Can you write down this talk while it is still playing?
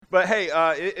But hey,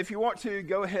 if you want to,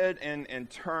 go ahead and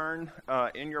turn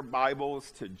in your Bibles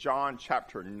to John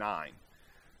chapter 9.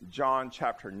 John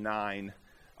chapter 9.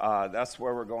 That's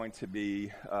where we're going to be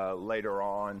later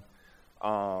on.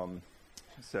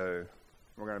 So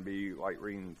we're going to be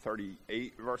reading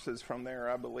 38 verses from there,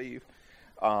 I believe.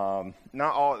 Not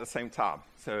all at the same time.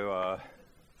 So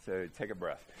take a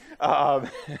breath.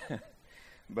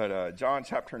 But John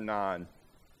chapter 9.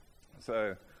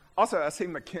 So also, I see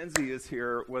Mackenzie is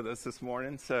here with us this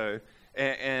morning. So,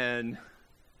 and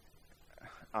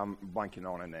I'm blanking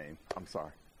on a name. I'm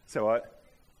sorry. So what?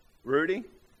 Rudy?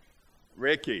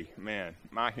 Ricky. Man,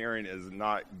 my hearing is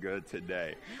not good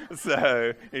today.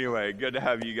 So anyway, good to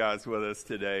have you guys with us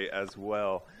today as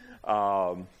well.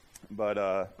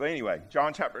 But anyway,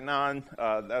 John chapter 9,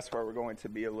 that's where we're going to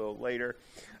be a little later.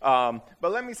 But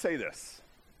let me say this.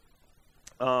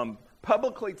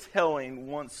 Publicly telling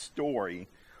one's story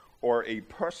or a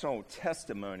personal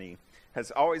testimony has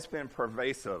always been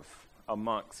pervasive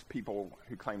amongst people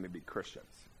who claim to be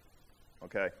Christians.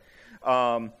 Okay?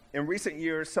 In recent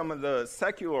years, some of the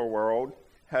secular world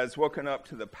has woken up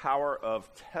to the power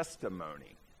of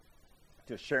testimony,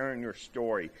 to sharing your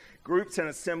story. Groups and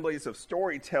assemblies of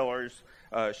storytellers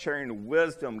sharing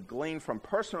wisdom gleaned from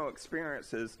personal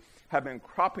experiences have been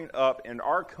cropping up in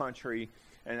our country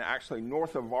and actually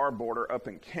north of our border up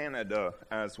in Canada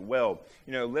as well.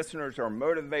 You know, listeners are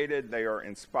motivated, they are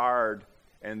inspired,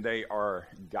 and they are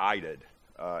guided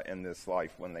in this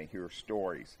life when they hear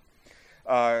stories.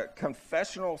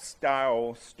 Confessional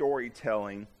style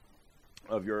storytelling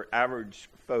of your average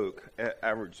folk,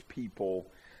 average people,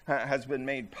 has been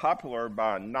made popular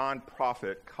by a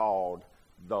nonprofit called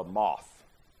The Moth.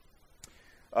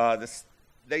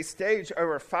 They stage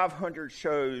over 500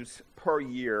 shows per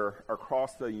year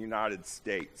across the United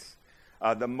States.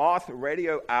 The Moth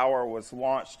Radio Hour was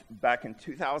launched back in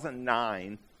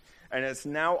 2009 and is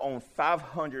now on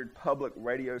 500 public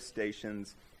radio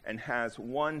stations and has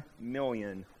 1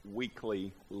 million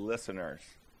weekly listeners.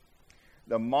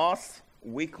 The Moth's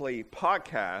weekly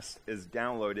podcast is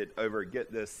downloaded over,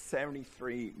 get this,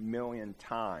 73 million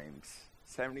times.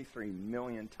 73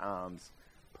 million times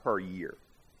per year.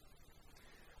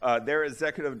 Their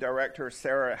executive director,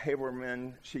 Sarah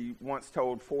Haberman, she once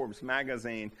told Forbes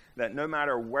magazine that no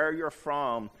matter where you're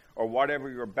from or whatever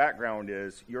your background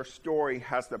is, your story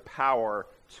has the power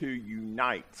to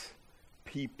unite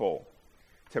people,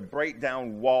 to break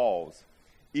down walls,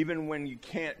 even when you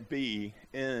can't be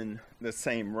in the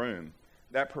same room.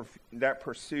 That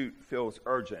pursuit feels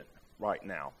urgent right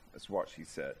now, is what she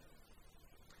said.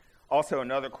 Also,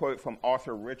 another quote from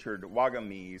author Richard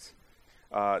Wagamese.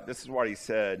 This is what he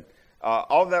said.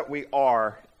 All that we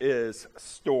are is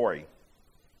story.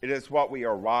 It is what we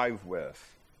arrive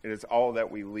with. It is all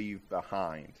that we leave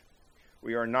behind.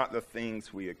 We are not the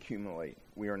things we accumulate.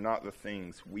 We are not the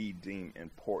things we deem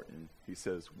important. He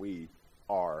says we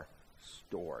are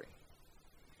story.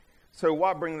 So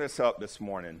why bring this up this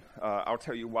morning? I'll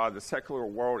tell you why. The secular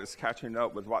world is catching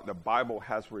up with what the Bible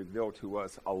has revealed to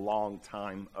us a long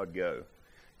time ago.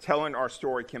 Telling our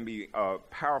story can be a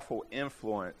powerful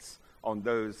influence on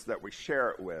those that we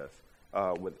share it with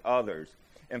others.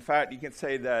 In fact, you can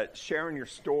say that sharing your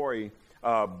story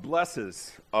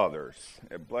blesses others.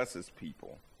 It blesses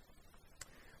people.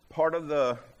 Part of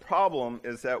the problem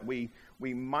is that we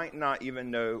might not even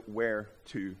know where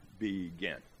to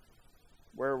begin.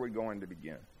 Where are we going to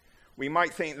begin? We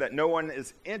might think that no one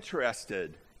is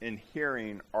interested in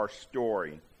hearing our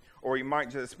story. Or we might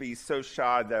just be so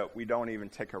shy that we don't even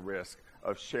take a risk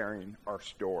of sharing our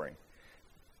story.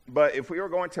 But if we are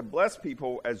going to bless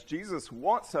people as Jesus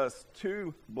wants us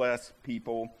to bless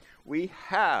people, we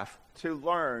have to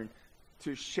learn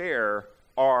to share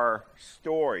our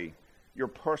story. Your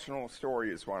personal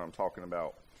story is what I'm talking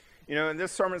about. You know, in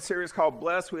this sermon series called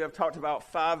Bless, we have talked about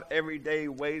 5 everyday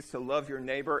ways to love your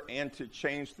neighbor and to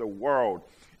change the world.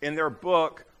 In their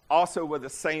book, also with the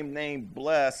same name,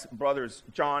 Bless, brothers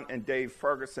John and Dave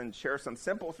Ferguson share some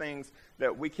simple things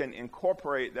that we can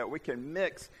incorporate, that we can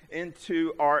mix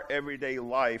into our everyday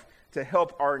life to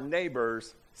help our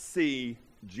neighbors see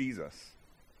Jesus.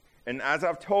 And as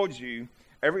I've told you,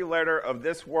 every letter of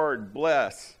this word,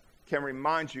 bless, can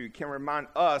remind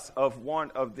us of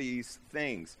one of these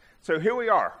things. So here we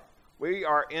are. We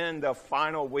are in the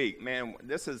final week. Man,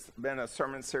 this has been a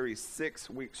sermon series 6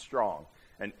 weeks strong.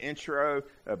 An intro,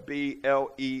 a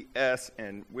B-L-E-S,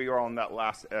 and we are on that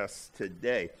last S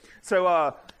today.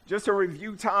 So just a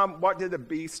review time, what did the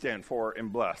B stand for in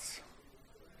bless?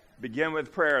 Begin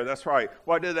with prayer, that's right.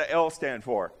 What did the L stand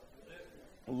for?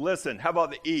 Listen. How about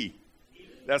the E?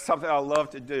 That's something I love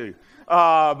to do.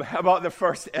 How about the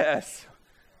first S?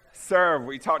 serve.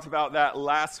 We talked about that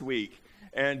last week.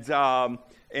 And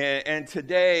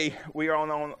today we are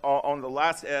on the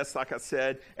last S, like I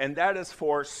said, and that is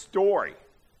for story.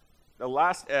 The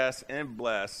last S in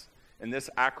bless in this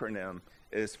acronym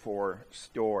is for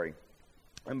story.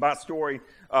 And by story,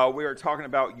 we are talking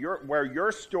about where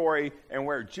your story and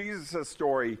where Jesus'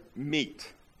 story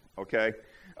meet, okay?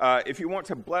 If you want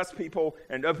to bless people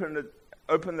and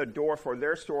open the door for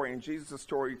their story and Jesus'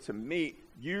 story to meet,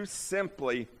 you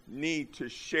simply need to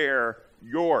share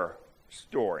your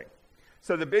story.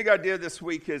 So the big idea this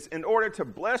week is, in order to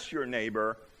bless your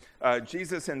neighbor,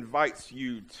 Jesus invites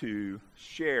you to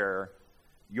share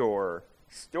your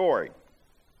story.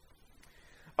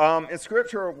 In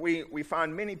Scripture, we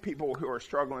find many people who are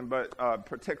struggling, but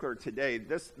particularly today,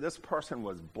 this person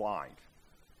was blind.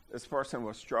 This person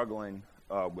was struggling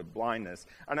with blindness.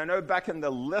 And I know back in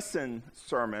the Listen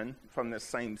sermon from this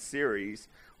same series,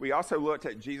 we also looked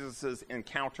at Jesus'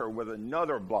 encounter with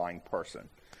another blind person.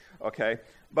 Okay,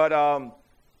 but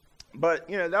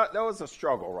you know, that was a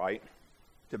struggle, right?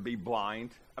 To be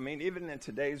blind. I mean, even in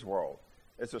today's world,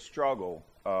 it's a struggle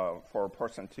for a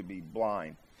person to be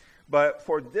blind. But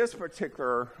for this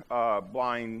particular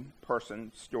blind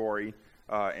person story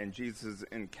and Jesus'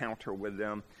 encounter with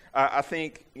them, I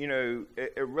think, you know,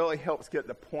 it really helps get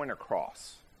the point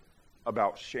across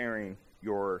about sharing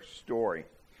your story.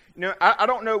 You know, I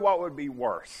don't know what would be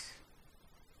worse.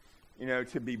 You know,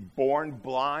 to be born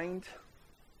blind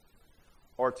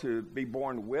or to be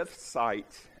born with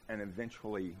sight and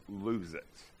eventually lose it.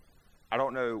 I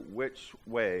don't know which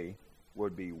way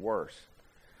would be worse.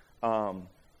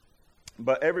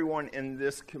 But everyone in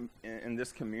this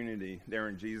community there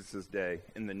in Jesus' day,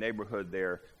 in the neighborhood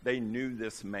there, they knew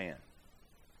this man.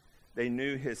 They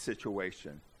knew his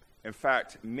situation. In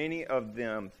fact, many of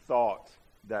them thought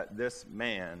that this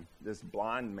man, this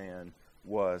blind man,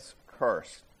 was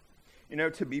cursed. You know,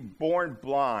 to be born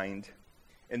blind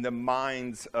in the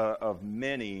minds of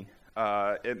many,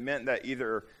 it meant that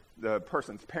either the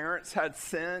person's parents had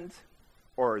sinned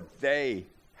or they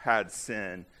had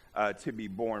sinned to be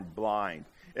born blind.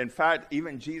 In fact,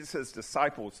 even Jesus'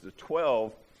 disciples, the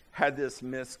 12, had this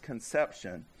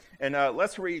misconception. And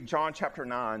let's read John chapter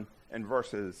 9 and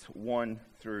verses 1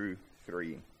 through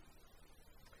 3. It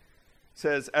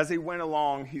says, as he went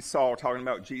along, he saw, talking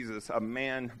about Jesus, a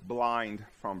man blind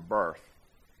from birth.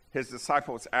 His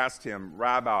disciples asked him,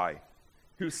 Rabbi,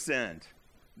 who sinned,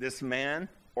 this man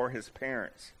or his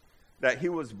parents, that he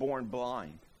was born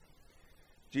blind?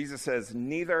 Jesus says,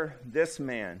 neither this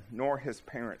man nor his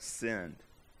parents sinned,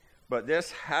 but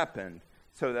this happened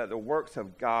so that the works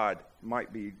of God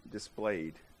might be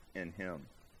displayed in him.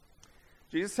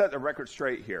 Jesus set the record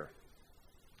straight here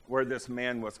where this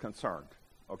man was concerned,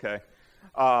 okay?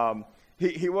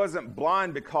 He wasn't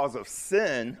blind because of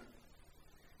sin.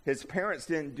 His parents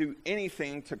didn't do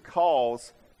anything to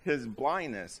cause his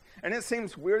blindness. And it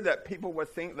seems weird that people would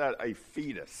think that a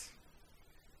fetus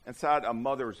inside a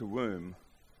mother's womb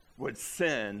would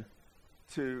sin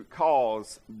to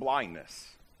cause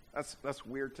blindness. That's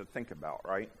weird to think about,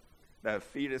 right? That a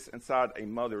fetus inside a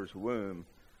mother's womb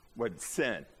would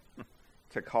sin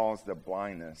to cause the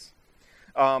blindness.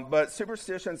 But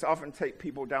superstitions often take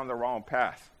people down the wrong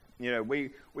path. You know,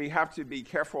 we have to be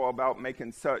careful about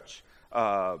making such,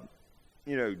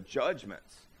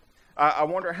 judgments. I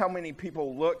wonder how many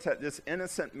people looked at this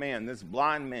innocent man, this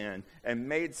blind man, and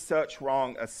made such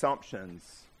wrong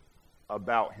assumptions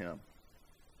about him.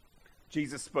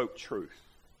 Jesus spoke truth.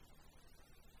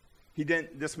 He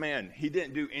didn't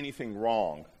do anything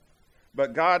wrong.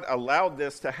 But God allowed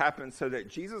this to happen so that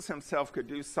Jesus himself could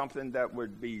do something that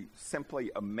would be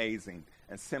simply amazing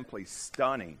and simply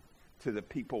stunning to the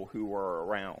people who were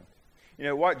around. You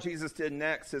know, what Jesus did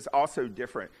next is also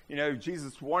different. You know,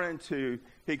 Jesus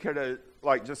he could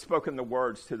have just spoken the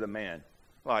words to the man.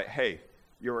 Like, hey,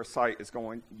 your sight is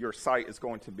going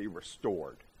to be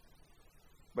restored.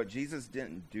 But Jesus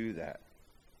didn't do that.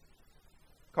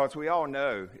 Because we all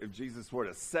know if Jesus would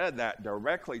have said that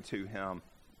directly to him,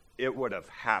 it would have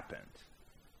happened.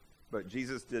 But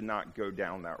Jesus did not go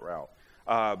down that route.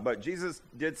 But Jesus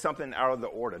did something out of the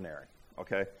ordinary,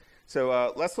 okay?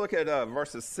 So let's look at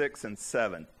verses 6 and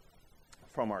 7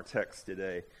 from our text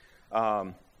today.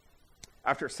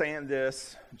 After saying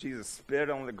this, Jesus spit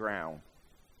on the ground.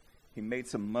 He made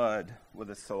some mud with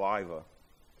his saliva,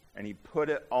 and he put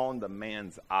it on the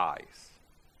man's eyes.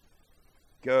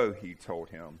 Go, he told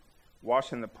him,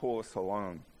 wash in the pool of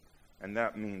Siloam, and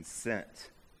that means sent.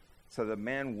 So the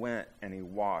man went and he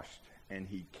washed, and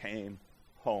he came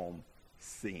home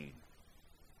seeing.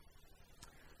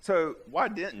 So why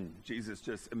didn't Jesus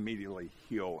just immediately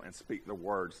heal and speak the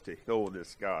words to heal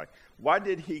this guy? Why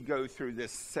did he go through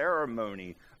this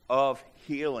ceremony of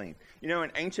healing? You know,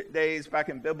 in ancient days, back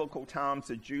in biblical times,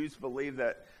 the Jews believed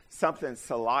that something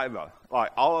saliva,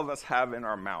 like all of us have in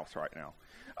our mouths right now,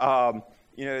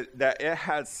 that it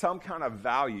had some kind of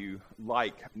value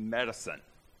like medicine.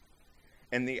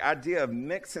 And the idea of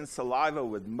mixing saliva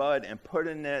with mud and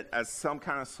putting it as some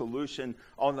kind of solution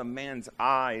on the man's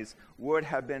eyes would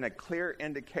have been a clear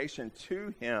indication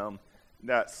to him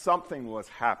that something was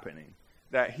happening,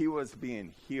 that he was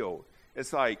being healed.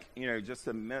 It's like, just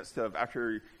the midst of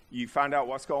after you find out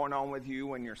what's going on with you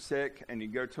when you're sick and you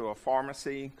go to a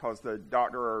pharmacy because the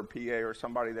doctor or PA or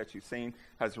somebody that you've seen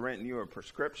has written you a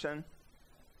prescription.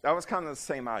 That was kind of the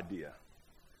same idea,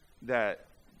 that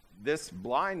this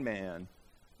blind man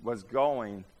was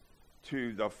going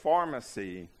to the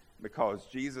pharmacy because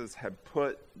Jesus had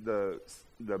put the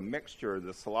mixture,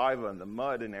 the saliva and the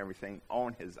mud and everything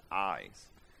on his eyes.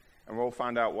 And we'll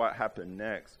find out what happened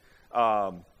next.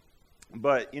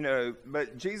 But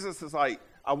Jesus is like,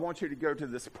 I want you to go to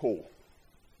this pool,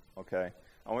 okay?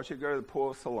 I want you to go to the pool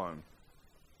of Siloam.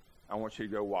 I want you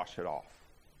to go wash it off.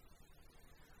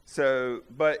 So,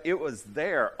 but it was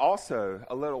there also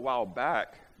a little while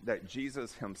back that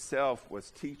Jesus himself was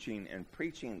teaching and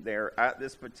preaching there at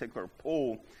this particular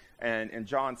pool. And in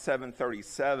John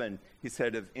 7:37, he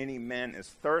said, if any man is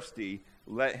thirsty,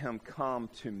 let him come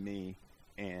to me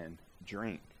and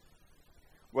drink.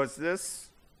 Was this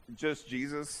just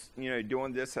Jesus,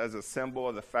 doing this as a symbol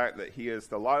of the fact that he is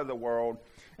the light of the world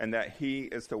and that he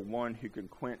is the one who can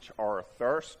quench our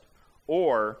thirst?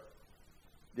 Or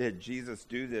did Jesus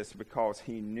do this because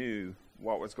he knew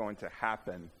what was going to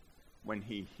happen when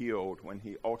he healed, when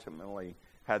he ultimately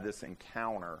had this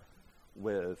encounter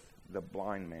with the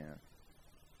blind man?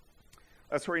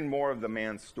 Let's read more of the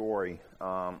man's story.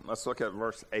 Let's look at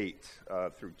verse 8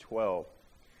 through 12.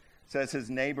 It says, his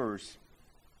neighbors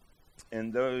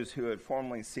and those who had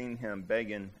formerly seen him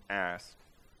begging asked,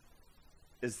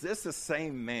 is this the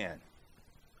same man?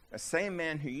 The same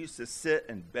man who used to sit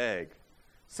and beg?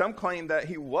 Some claimed that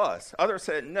he was. Others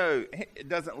said, no, it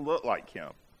doesn't look like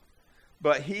him.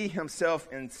 But he himself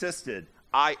insisted,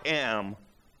 I am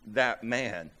that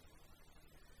man.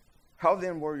 How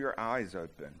then were your eyes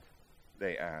opened?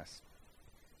 They asked.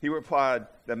 He replied,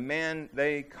 the man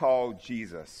they called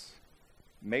Jesus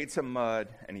made some mud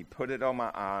and he put it on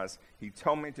my eyes. He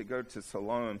told me to go to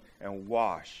Siloam and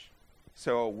wash.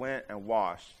 So I went and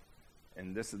washed.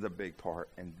 And this is the big part.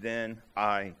 And then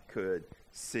I could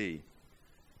see.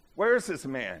 Where is this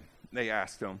man? They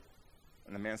asked him.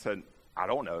 And the man said, I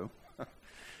don't know.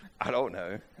 I don't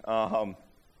know.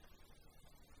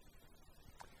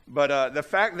 But the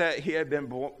fact that he had been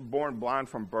born blind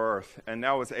from birth and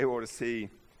now was able to see,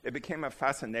 it became a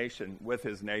fascination with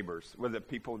his neighbors, with the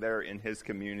people there in his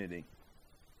community.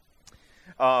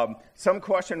 Some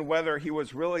questioned whether he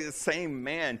was really the same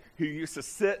man who used to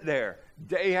sit there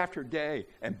day after day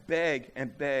and beg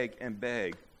and beg and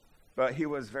beg. But he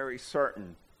was very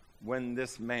certain when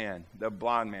this man, the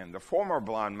blind man, the former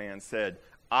blind man, said,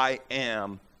 I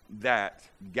am that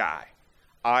guy.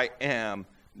 I am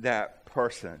that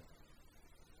person.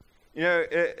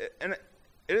 It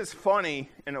is funny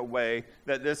in a way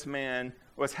that this man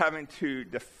was having to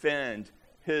defend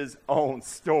his own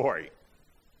story.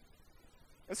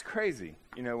 It's crazy,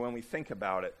 when we think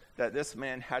about it, that this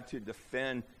man had to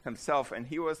defend himself. And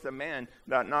he was the man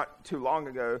that not too long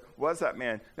ago was that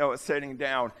man that was sitting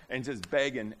down and just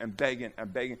begging and begging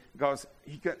and begging because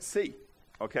he couldn't see,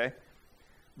 okay?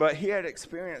 But he had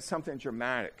experienced something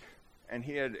dramatic, and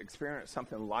he had experienced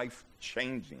something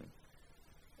life-changing.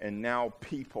 And now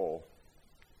people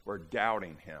were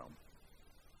doubting him,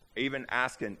 even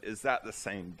asking, is that the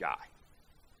same guy?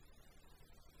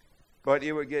 But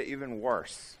it would get even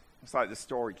worse. It's like the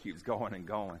story keeps going and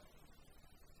going.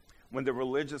 When the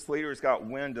religious leaders got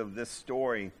wind of this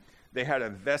story, they had a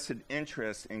vested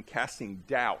interest in casting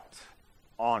doubt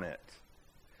on it.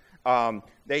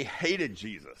 They hated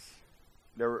Jesus.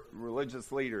 The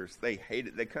religious leaders, they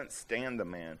couldn't stand the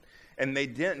man. And they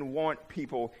didn't want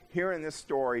people hearing this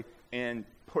story and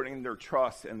putting their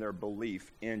trust and their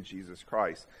belief in Jesus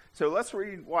Christ. So let's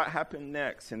read what happened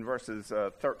next in verses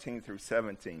 13 through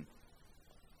 17.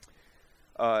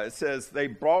 It says, they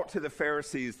brought to the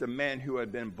Pharisees the man who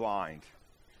had been blind.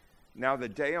 Now the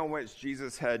day on which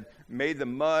Jesus had made the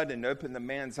mud and opened the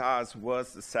man's eyes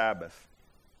was the Sabbath.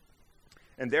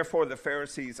 And therefore the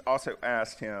Pharisees also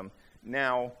asked him,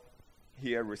 now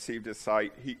he had received his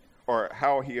sight,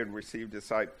 how he had received his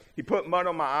sight. He put mud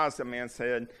on my eyes, the man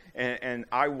said, and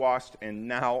I washed, and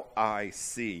now I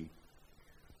see.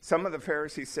 Some of the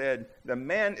Pharisees said, "The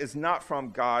man is not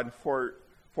from God, for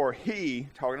he,"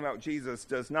 talking about Jesus,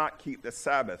 "does not keep the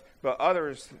Sabbath." But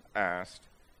others asked,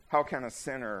 "How can a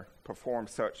sinner perform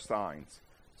such signs?"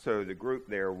 So the group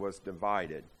there was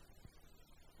divided.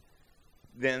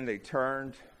 Then they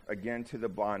turned again to the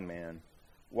blind man.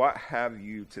 "What have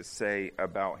you to say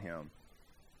about him?"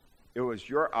 "It was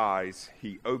your eyes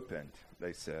he opened,"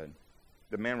 they said.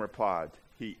 The man replied,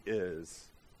 "He is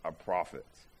a prophet."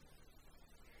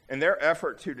 In their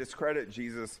effort to discredit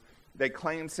Jesus, they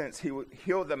claimed since he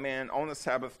healed the man on the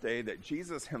Sabbath day that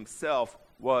Jesus himself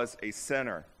was a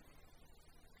sinner.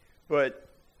 But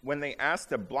when they asked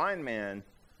the blind man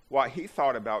what he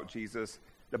thought about Jesus,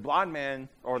 the blind man,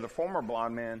 or the former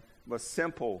blind man, was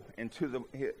simple and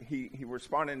he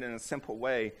responded in a simple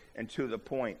way and to the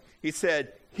point. He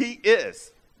said,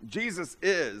 Jesus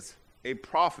is a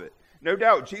prophet. No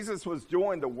doubt Jesus was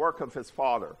doing the work of his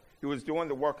Father. He was doing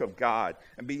the work of God.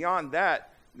 And beyond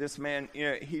that, this man,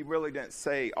 he really didn't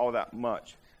say all that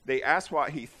much. They asked what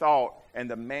he thought,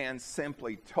 and the man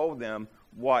simply told them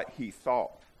what he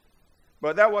thought.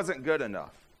 But that wasn't good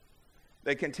enough.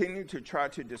 They continued to try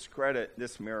to discredit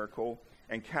this miracle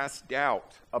and cast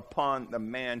doubt upon the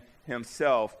man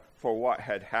himself for what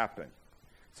had happened.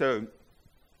 So,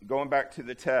 going back to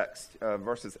the text,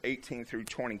 verses 18 through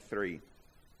 23.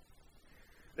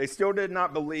 They still did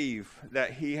not believe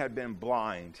that he had been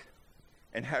blind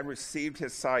and had received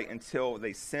his sight until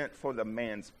they sent for the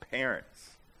man's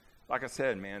parents. Like I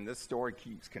said, man, this story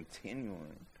keeps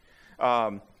continuing.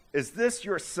 "Is this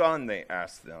your son?" they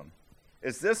asked them.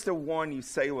 "Is this the one you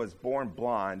say was born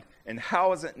blind? And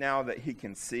how is it now that he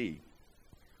can see?"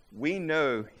 "We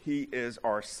know he is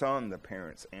our son," the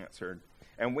parents answered.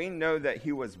 "And we know that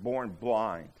he was born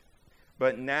blind,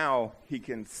 but now he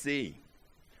can see.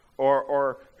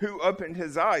 Or who opened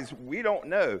his eyes? We don't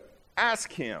know.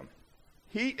 Ask him.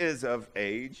 He is of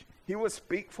age. He will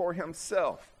speak for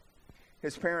himself."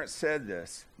 His parents said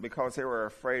this because they were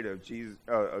afraid of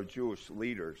Jewish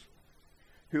leaders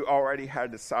who already had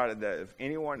decided that if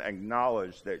anyone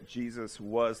acknowledged that Jesus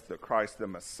was the Christ, the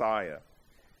Messiah,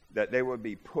 that they would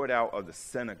be put out of the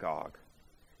synagogue.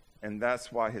 And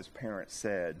that's why his parents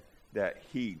said that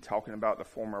he, talking about the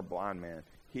former blind man,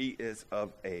 he is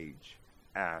of age.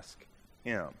 Ask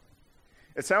him.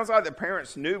 It sounds like the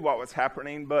parents knew what was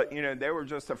happening, but they were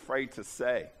just afraid to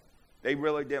say. They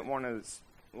really didn't want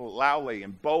to loudly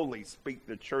and boldly speak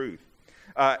the truth.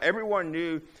 Everyone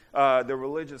knew the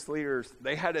religious leaders,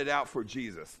 they had it out for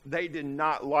Jesus. They did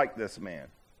not like this man.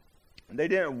 They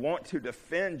didn't want to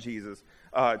defend Jesus,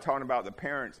 talking about the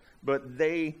parents, but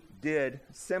they did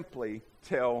simply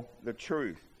tell the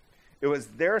truth. It was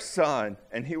their son,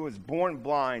 and he was born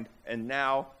blind, and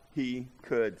now he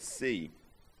could see.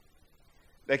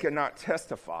 They could not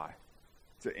testify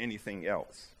to anything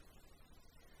else.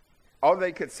 All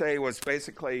they could say was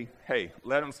basically, "Hey,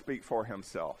 let him speak for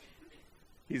himself.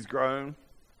 He's grown.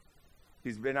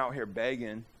 He's been out here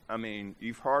begging. I mean,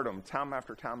 you've heard him time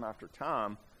after time after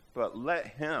time, but let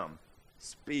him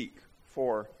speak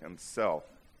for himself."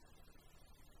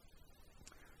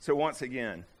 So once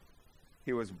again,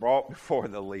 he was brought before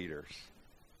the leaders.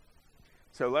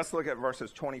 So let's look at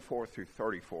verses 24 through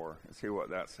 34 and see what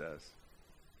that says.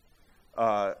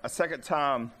 A second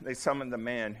time, they summoned the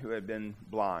man who had been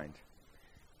blind.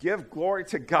 "Give glory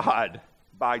to God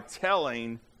by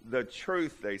telling the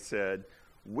truth," they said.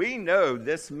 "We know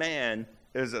this man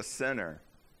is a sinner."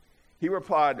 He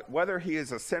replied, "Whether he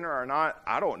is a sinner or not,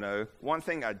 I don't know. One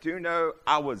thing I do know,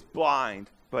 I was blind,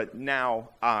 but now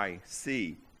I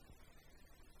see."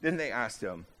 Then they asked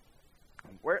him,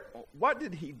 "What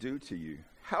did he do to you?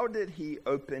 How did he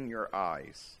open your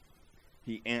eyes?"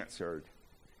 He answered,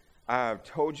 "I have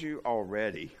told you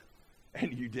already,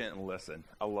 and you didn't listen."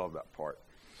 I love that part.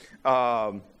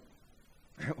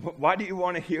 Why do you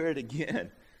want to hear it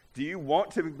again? Do you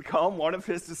want to become one of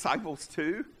his disciples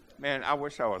too? Man, I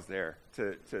wish I was there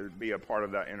to be a part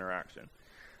of that interaction.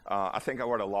 I think I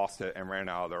would have lost it and ran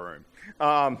out of the room.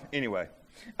 Anyway.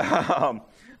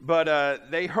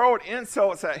 But they hurled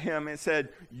insults at him and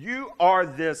said, "You are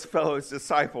this fellow's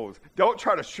disciples." Don't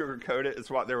try to sugarcoat it, is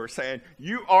what they were saying.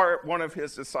 You are one of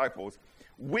his disciples.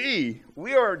 We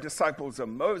are disciples of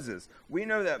Moses. We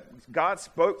know that God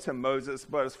spoke to Moses,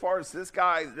 but as far as this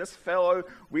guy, this fellow,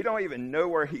 we don't even know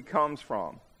where he comes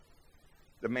from.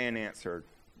 The man answered,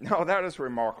 "No, that is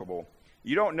remarkable.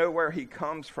 You don't know where he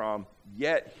comes from,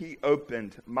 yet he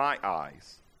opened my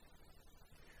eyes.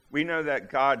 We know that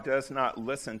God does not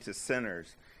listen to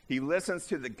sinners. He listens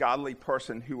to the godly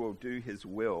person who will do his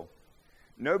will.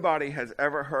 Nobody has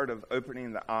ever heard of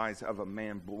opening the eyes of a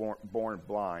man born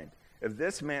blind. If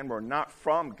this man were not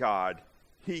from God,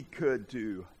 he could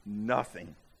do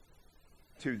nothing.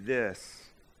 To this,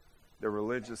 the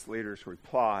religious leaders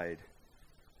replied,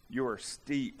 "You are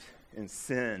steeped in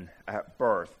sin at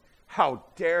birth. How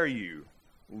dare you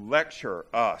lecture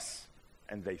us?"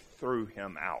 And they threw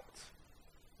him out.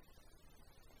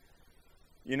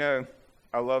 You know,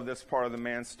 I love this part of the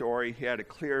man's story. He had a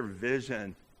clear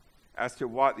vision as to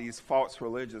what these false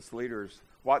religious leaders,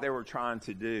 what they were trying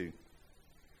to do.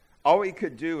 All he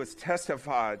could do was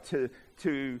testify to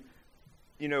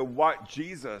what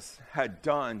Jesus had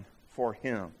done for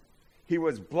him. He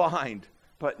was blind,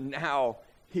 but now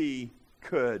he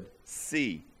could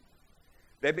see.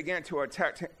 They began to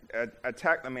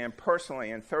attack the man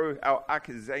personally and throw out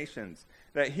accusations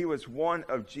that he was one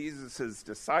of Jesus'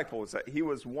 disciples, that he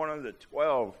was one of the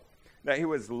 12, that he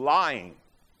was lying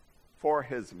for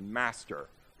his master,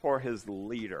 for his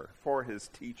leader, for his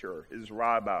teacher, his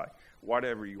rabbi,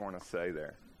 whatever you want to say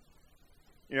there.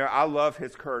 You know, I love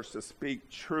his courage to speak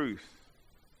truth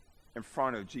in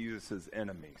front of Jesus'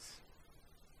 enemies.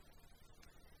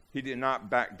 He did not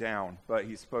back down, but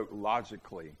he spoke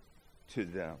logically to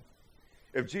them.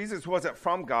 If Jesus wasn't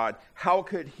from God, how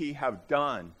could he have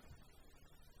done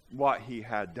what he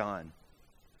had done?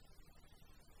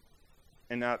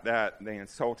 And at that, they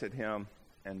insulted him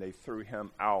and they threw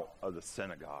him out of the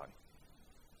synagogue.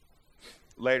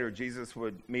 Later, Jesus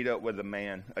would meet up with the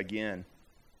man again,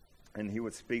 and he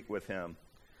would speak with him.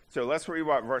 So let's read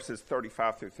what verses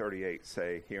 35 through 38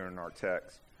 say here in our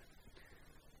text.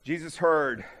 Jesus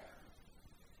heard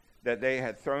that they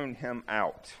had thrown him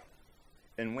out,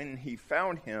 and when he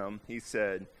found him, he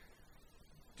said,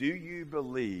 "Do you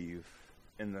believe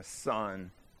in the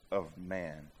Son of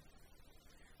Man?"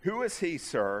 "Who is he,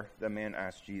 sir?" the man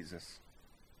asked Jesus.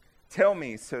 "Tell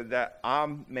me so that I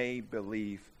may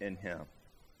believe in him."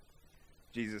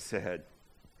 Jesus said,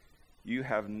 "You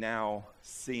have now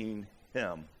seen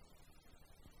him.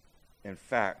 In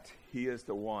fact, he is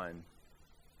the one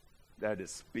that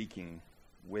is speaking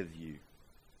with you."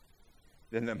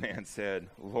 Then the man said,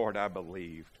 "Lord, I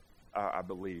believe,"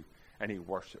 and he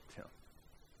worshiped him.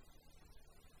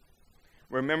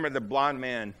 Remember, the blind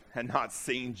man had not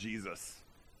seen Jesus.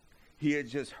 He had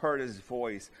just heard his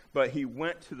voice, but he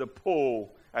went to the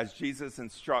pool as Jesus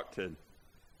instructed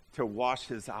to wash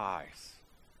his eyes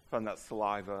from that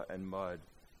saliva and mud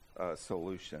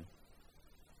solution.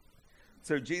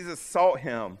 So Jesus sought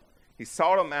him. He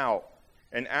sought him out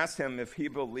and asked him if he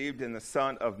believed in the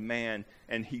Son of Man,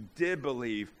 and he did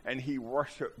believe, and he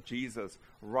worshiped Jesus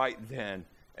right then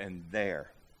and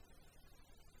there.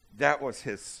 That was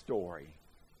his story.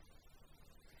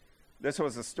 This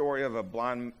was a story of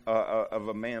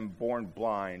a man born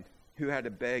blind who had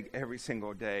to beg every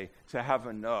single day to have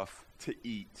enough to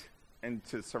eat and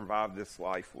to survive this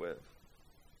life with.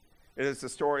 It is the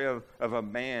story of a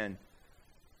man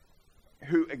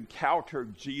who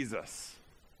encountered Jesus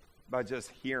by just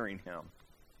hearing him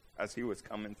as he was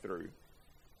coming through.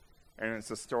 And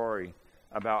it's a story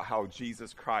about how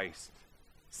Jesus Christ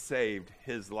saved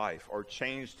his life or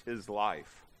changed his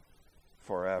life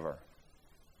forever.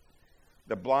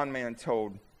 The blind man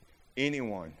told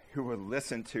anyone who would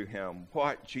listen to him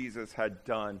what Jesus had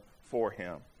done for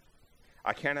him.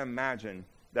 I can't imagine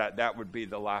that would be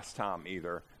the last time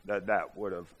either that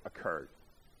would have occurred.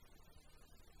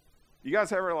 You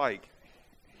guys ever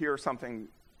hear something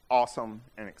awesome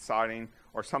and exciting,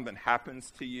 or something happens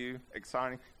to you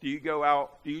exciting? Do you go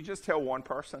out, do you just tell one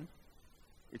person?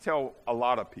 You tell a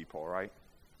lot of people, right?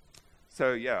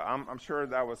 So yeah, I'm sure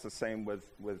that was the same with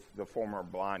the former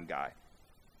blind guy.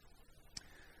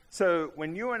 So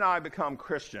when you and I become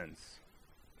Christians,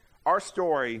 our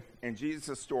story and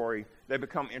Jesus' story, they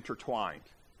become intertwined.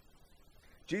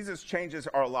 Jesus changes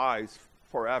our lives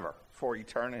forever, for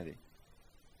eternity.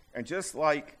 And just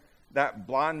like that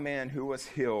blind man who was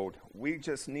healed, we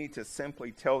just need to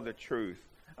simply tell the truth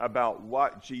about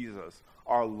what Jesus,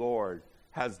 our Lord,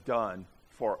 has done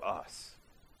for us.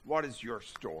 What is your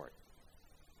story?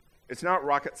 It's not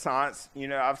rocket science. You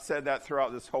know, I've said that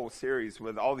throughout this whole series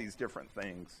with all these different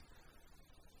things.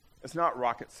 It's not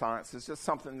rocket science. It's just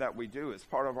something that we do. It's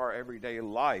part of our everyday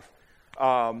life.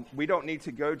 We don't need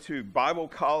to go to Bible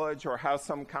college or have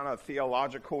some kind of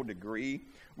theological degree.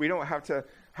 We don't have to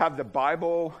have the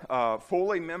Bible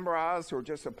fully memorized or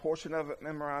just a portion of it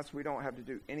memorized. We don't have to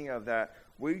do any of that.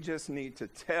 We just need to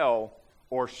tell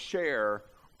or share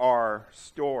our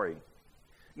story.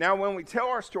 Now, when we tell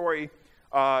our story,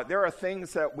 there are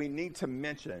things that we need to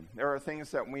mention. There are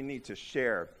things that we need to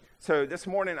share. So this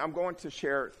morning, I'm going to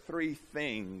share 3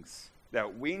 things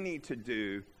that we need to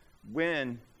do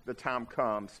when the time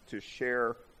comes to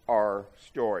share our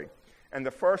story. And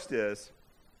the first is,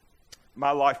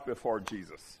 my life before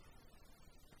Jesus.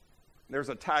 There's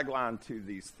a tagline to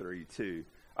these three, too.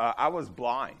 I was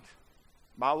blind.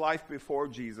 My life before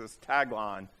Jesus,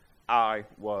 tagline, I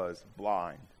was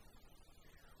blind.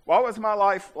 What was my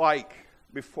life like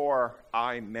before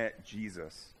I met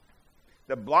Jesus?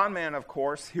 The blind man, of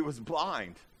course, he was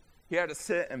blind. He had to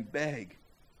sit and beg.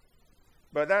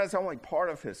 But that is only part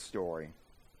of his story.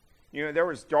 You know, there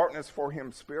was darkness for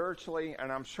him spiritually,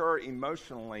 and I'm sure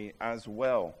emotionally as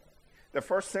well. The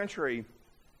first century,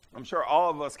 I'm sure all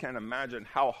of us can imagine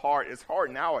how hard, it's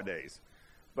hard nowadays,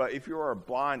 but if you were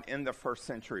blind in the first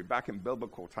century, back in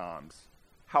biblical times,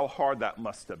 how hard that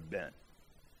must have been.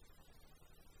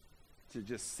 To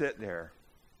just sit there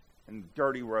in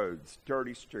dirty roads,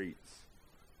 dirty streets,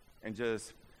 and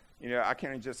just, you know, I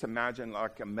can just imagine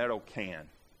like a metal can.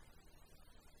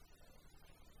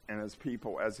 And as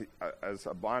people, as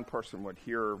a blind person would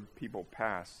hear people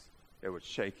pass, they would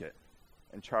shake it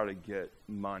and try to get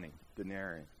money,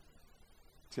 denarii,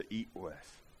 to eat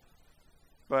with.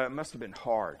 But it must have been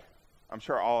hard. I'm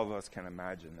sure all of us can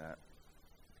imagine that.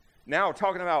 Now,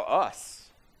 talking about us,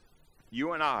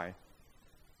 you and I,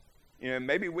 you know,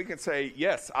 maybe we could say,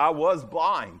 yes, I was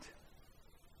blind.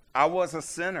 I was a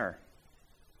sinner.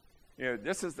 You know,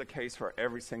 this is the case for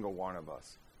every single one of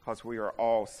us, because we are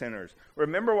all sinners.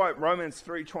 Remember what Romans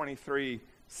 3:23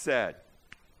 said.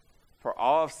 For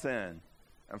all have sinned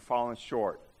and fallen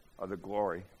short of the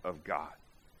glory of God.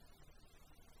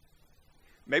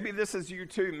 Maybe this is you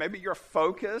too. Maybe your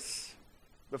focus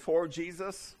before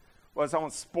Jesus was on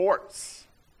sports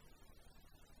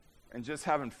and just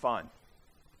having fun.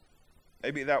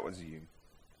 Maybe that was you.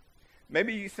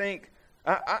 Maybe you think,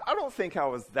 I don't think I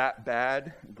was that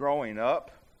bad growing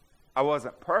up. I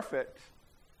wasn't perfect,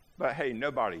 but hey,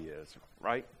 nobody is,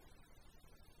 right?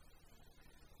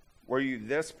 Were you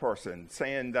this person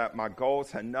saying that my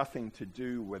goals had nothing to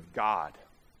do with God?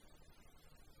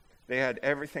 They had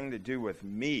everything to do with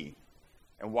me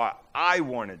and what I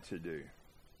wanted to do.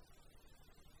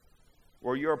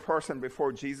 Were you a person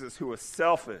before Jesus who was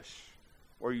selfish?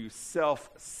 Were you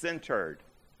self-centered?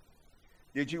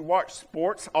 Did you watch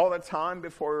sports all the time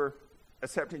before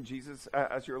accepting Jesus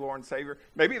as your Lord and Savior?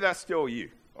 Maybe that's still you,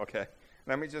 okay?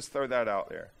 Let me just throw that out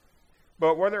there.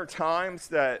 But were there times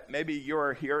that maybe you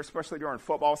were here, especially during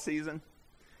football season,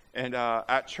 and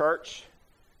at church,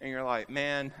 and you're like,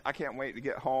 man, I can't wait to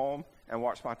get home and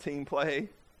watch my team play.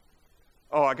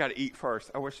 Oh, I got to eat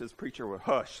first. I wish this preacher would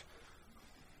hush.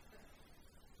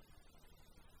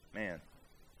 Man.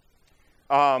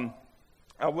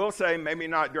 I will say maybe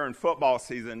not during football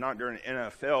season, not during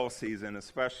NFL season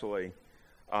especially,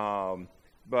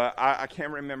 but I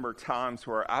can remember times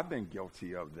where I've been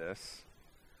guilty of this.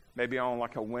 Maybe on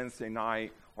like a Wednesday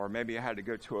night, or maybe I had to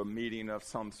go to a meeting of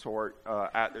some sort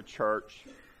at the church,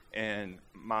 and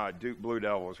my Duke Blue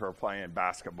Devils were playing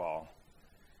basketball.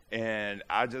 And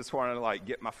I just wanted to like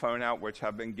get my phone out, which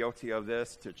I've been guilty of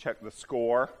this, to check the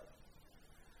score.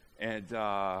 And,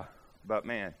 but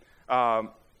man,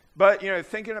 but, you know,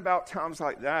 thinking about times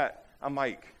like that, I'm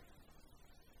like,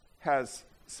 has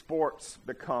sports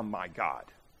become my God?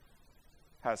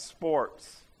 Has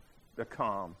sports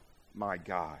become my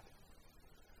God?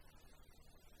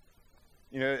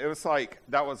 You know, it was like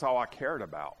that was all I cared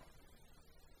about,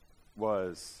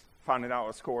 was finding out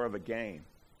the score of a game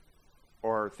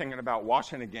or thinking about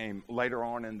watching a game later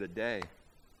on in the day.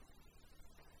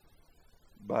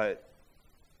 But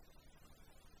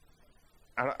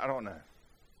I don't know.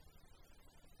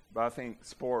 But I think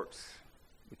sports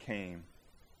became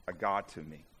a God to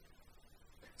me.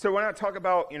 So when I talk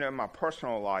about, you know, my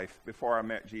personal life before I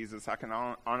met Jesus, I can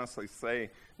honestly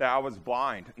say that I was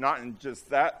blind. Not in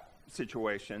just that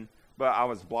situation, but I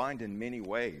was blind in many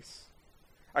ways.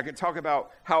 I could talk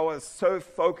about how I was so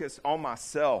focused on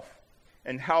myself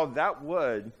and how that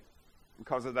would,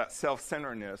 because of that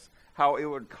self-centeredness, how it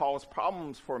would cause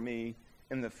problems for me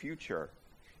in the future.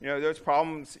 You know, those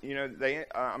problems, you know, they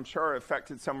I'm sure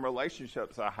affected some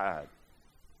relationships I had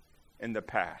in the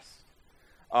past.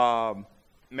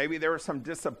 Maybe there were some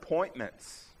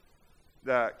disappointments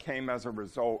that came as a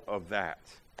result of that.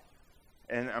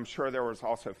 And I'm sure there was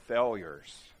also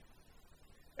failures.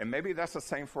 And maybe that's the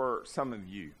same for some of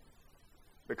you,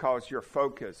 because your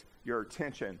focus, your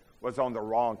attention was on the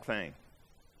wrong thing.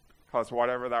 Because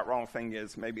whatever that wrong thing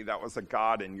is, maybe that was a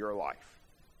God in your life.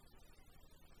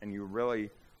 And you really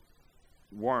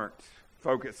weren't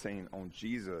focusing on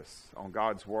Jesus, on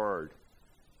God's word,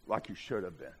 like you should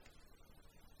have been.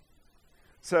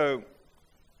 So,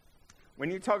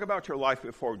 when you talk about your life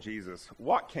before Jesus,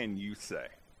 what can you say?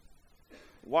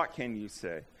 What can you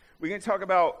say? We can talk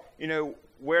about, you know,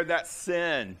 where that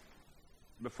sin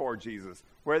before Jesus,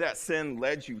 where that sin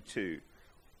led you to.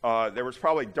 There was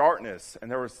probably darkness, and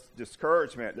there was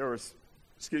discouragement. There was,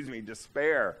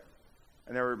 despair,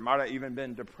 and there might have even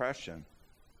been depression.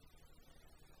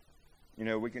 You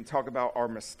know, we can talk about our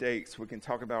mistakes. We can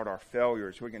talk about our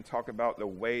failures. We can talk about the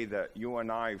way that you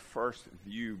and I first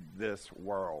viewed this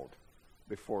world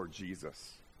before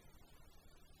Jesus.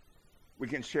 We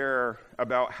can share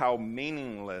about how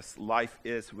meaningless life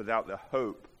is without the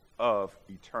hope of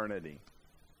eternity.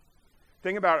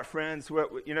 Think about it, friends.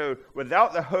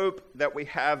 Without the hope that we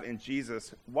have in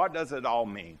Jesus, what does it all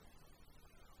mean?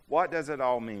 What does it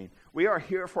all mean? We are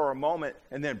here for a moment,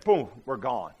 and then boom, we're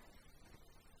gone.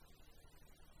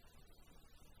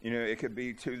 You know, it could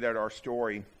be, too, that our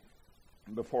story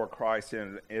before Christ,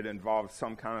 it involves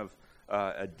some kind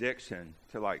of addiction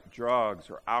to, like, drugs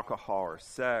or alcohol or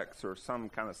sex or some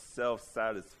kind of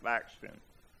self-satisfaction.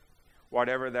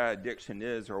 Whatever that addiction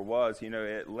is or was,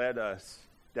 it led us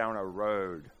down a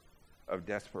road of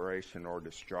desperation or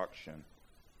destruction.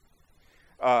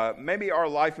 Maybe our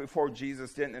life before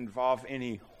Jesus didn't involve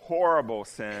any horrible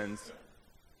sins.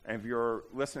 And if you're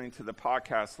listening to the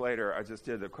podcast later, I just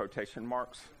did the quotation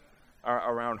marks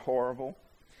around horrible.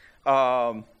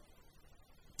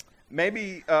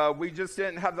 Maybe we just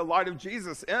didn't have the light of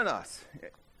Jesus in us.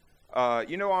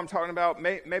 You know what I'm talking about?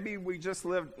 Maybe we just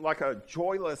lived like a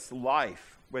joyless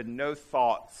life with no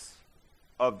thoughts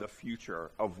of the future,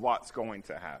 of what's going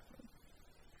to happen.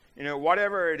 You know,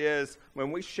 whatever it is,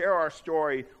 when we share our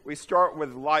story, we start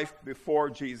with life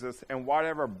before Jesus and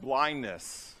whatever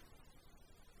blindness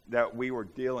that we were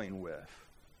dealing with.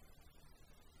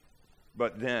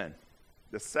 But then,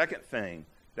 the second thing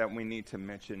that we need to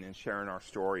mention in sharing our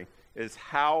story is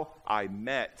how I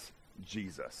met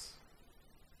Jesus.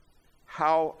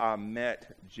 How I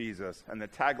met Jesus. And the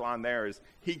tagline there is,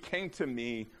 He came to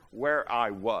me where I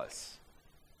was.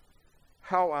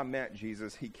 How I met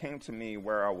Jesus. He came to me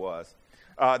where I was.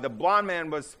 The blind man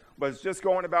was just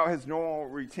going about his normal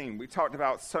routine. We talked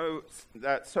about so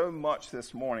much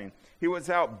this morning. He was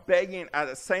out begging at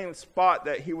the same spot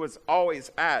that he was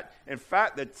always at. In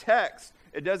fact, the text,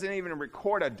 it doesn't even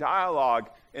record a dialogue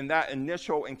in that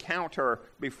initial encounter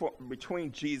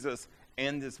between Jesus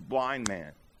and this blind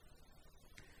man.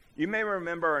 You may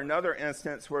remember another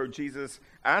instance where Jesus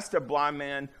asked a blind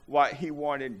man what he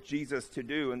wanted Jesus to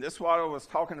do. And this is what I was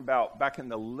talking about back in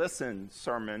the Listen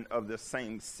sermon of the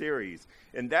same series.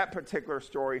 In that particular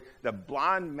story, the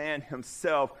blind man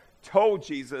himself told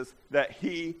Jesus that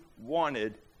he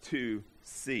wanted to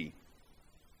see.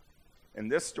 In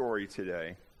this story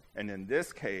today, and in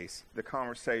this case, the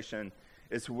conversation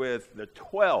is with the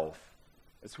 12.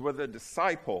 It's with the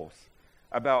disciples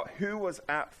about who was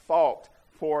at fault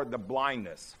for the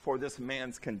blindness, for this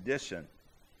man's condition.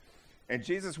 And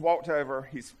Jesus walked over,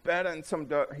 he spit in some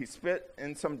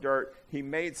dirt, he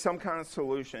made some kind of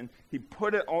solution, he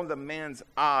put it on the man's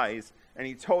eyes, and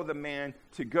he told the man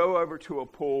to go over to a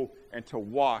pool and to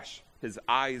wash his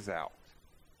eyes out.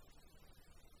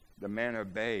 The man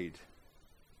obeyed,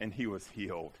 and he was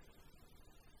healed.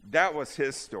 That was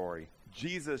his story.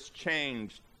 Jesus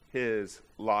changed his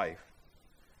life.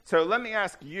 So let me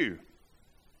ask you,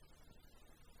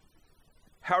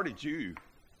 how did you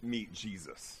meet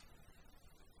Jesus?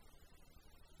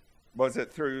 Was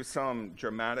it through some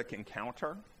dramatic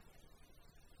encounter?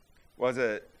 Was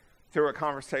it through a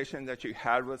conversation that you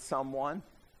had with someone?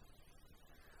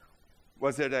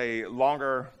 Was it a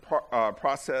longer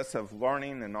process of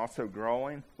learning and also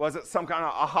growing? Was it some kind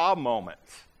of aha moment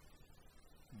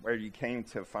where you came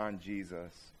to find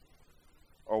Jesus?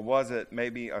 Or was it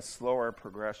maybe a slower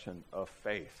progression of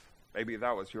faith? Maybe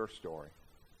that was your story.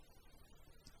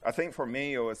 I think for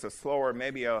me, it was a slower,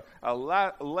 maybe a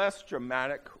less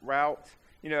dramatic route.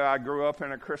 You know, I grew up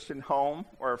in a Christian home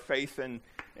where faith and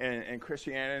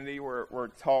Christianity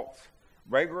were taught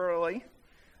regularly.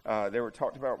 They were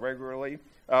talked about regularly.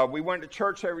 We went to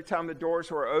church every time the doors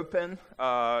were open.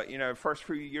 First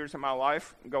few years of my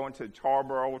life, going to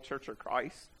Tarboro Church of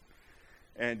Christ.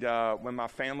 And when my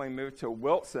family moved to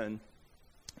Wilson,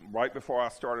 right before I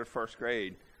started first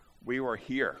grade, we were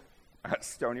here at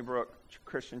Stony Brook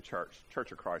Christian Church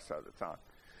of Christ at the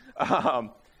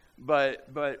time. But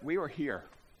we were here.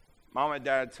 Mom and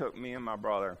Dad took me and my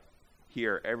brother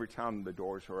here every time the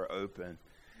doors were open.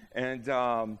 And,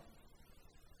 I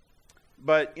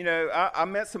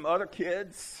met some other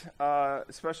kids,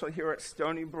 especially here at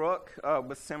Stony Brook,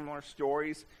 with similar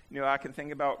stories. You know, I can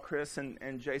think about Chris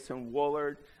and Jason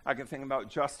Woolard. I can think about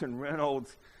Justin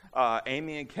Reynolds,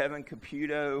 Amy and Kevin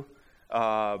Caputo,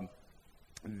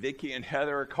 Vicky and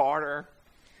Heather Carter.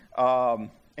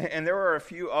 And there were a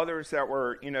few others that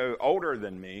were, older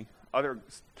than me. other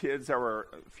kids that were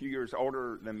a few years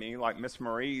older than me, like Miss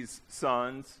Marie's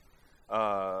sons,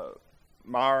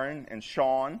 Myron and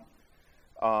Sean.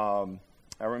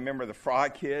 I remember the Fry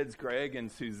kids, Greg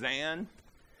and Suzanne.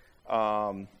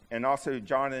 And also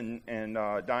John and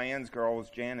Diane's girls,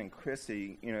 Jan and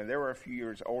Chrissy. You know, they were a few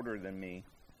years older than me.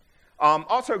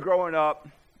 Also growing up,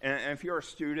 and if you're a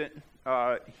student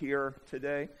here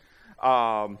today,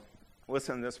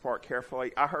 listen to this part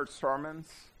carefully. I heard sermons.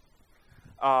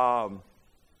 And,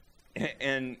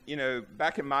 you know,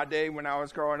 back in my day when I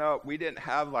was growing up, we didn't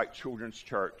have like children's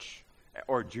church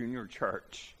or junior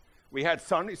church. We had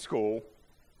Sunday school.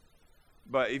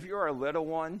 But if you were a little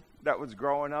one that was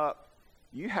growing up,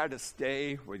 you had to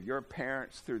stay with your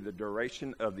parents through the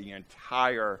duration of the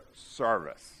entire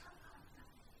service.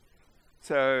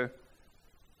 So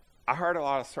I heard a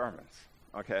lot of sermons,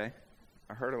 okay?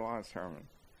 I heard a lot of sermons.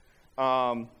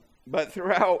 But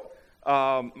throughout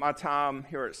my time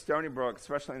here at Stony Brook,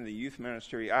 especially in the youth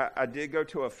ministry, I did go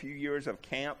to a few years of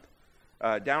camp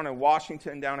down in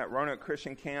Washington, down at Roanoke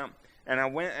Christian Camp. And I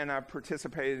went and I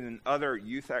participated in other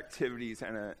youth activities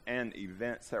and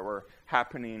events that were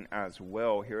happening as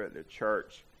well here at the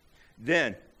church.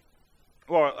 Then,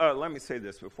 let me say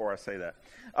this before I say that.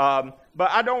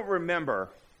 But I don't remember,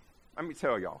 let me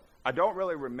tell y'all, I don't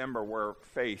really remember where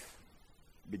faith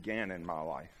began in my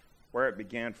life, where it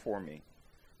began for me.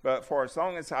 But for as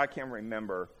long as I can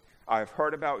remember, I've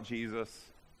heard about Jesus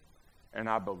and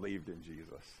I believed in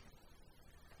Jesus.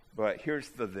 But here's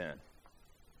the then.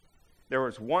 There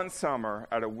was one summer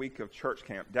at a week of church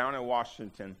camp down in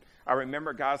Washington. I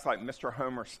remember guys like Mr.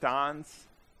 Homer Steins,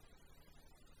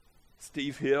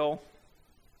 Steve Hill,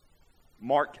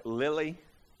 Mark Lilly,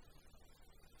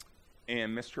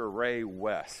 and Mr. Ray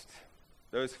West.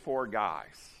 Those four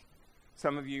guys.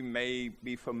 Some of you may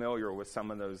be familiar with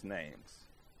some of those names.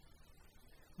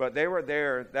 But they were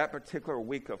there that particular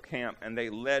week of camp, and they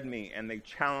led me and they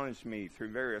challenged me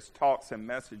through various talks and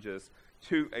messages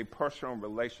to a personal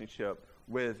relationship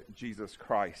with Jesus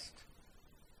Christ.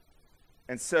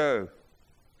 And so,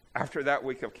 after that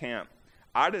week of camp,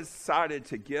 I decided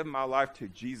to give my life to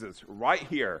Jesus right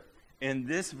here in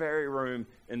this very room,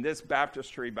 in this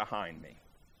baptistry behind me.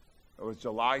 It was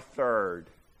July 3rd,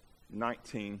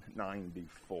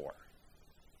 1994.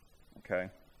 Okay?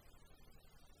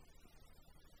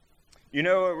 You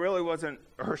know, it really wasn't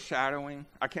earth-shadowing.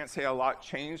 I can't say a lot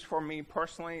changed for me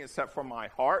personally, except for my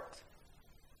heart.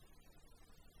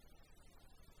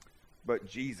 But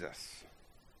Jesus,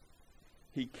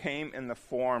 he came in the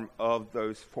form of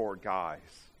those four guys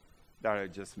that I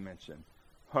just mentioned.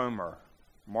 Homer,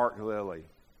 Mark Lilly,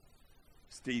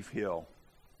 Steve Hill,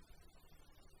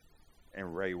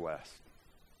 and Ray West.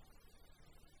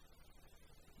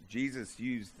 Jesus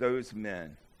used those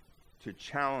men to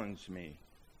challenge me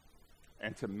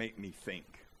and to make me think.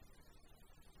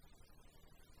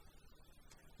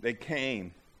 They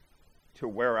came to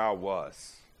where I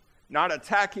was. Not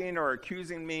attacking or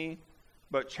accusing me,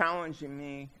 but challenging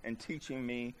me and teaching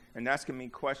me and asking me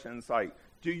questions like,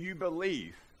 do you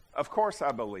believe? Of course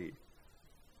I believe.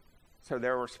 So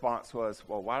their response was,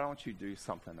 well, why don't you do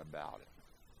something about it?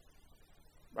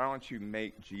 Why don't you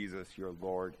make Jesus your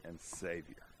Lord and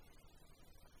Savior?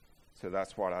 So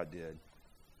that's what I did.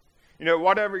 You know,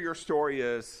 whatever your story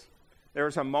is,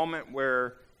 there's a moment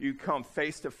where you come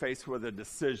face to face with a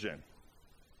decision.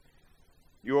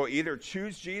 You will either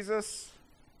choose Jesus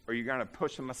or you're going to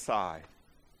push him aside.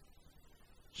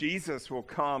 Jesus will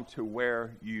come to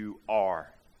where you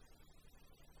are.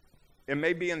 It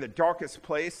may be in the darkest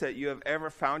place that you have ever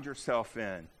found yourself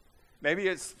in. Maybe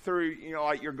it's through,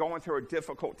 like you're going through a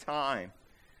difficult time.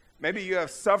 Maybe you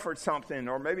have suffered something,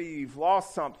 or maybe you've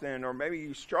lost something, or maybe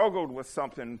you struggled with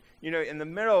something. In the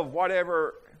middle of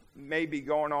whatever may be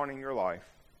going on in your life,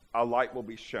 a light will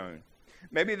be shown.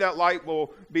 Maybe that light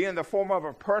will be in the form of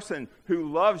a person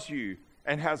who loves you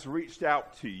and has reached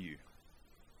out to you.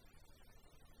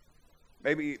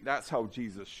 Maybe that's how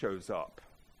Jesus shows up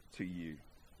to you.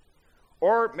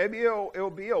 Or maybe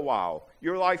it'll be a while.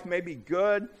 Your life may be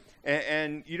good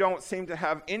and you don't seem to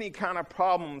have any kind of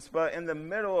problems, but in the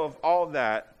middle of all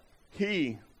that,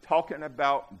 he, talking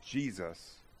about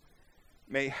Jesus,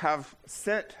 may have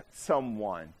sent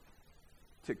someone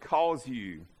to cause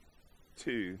you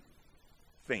to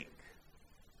think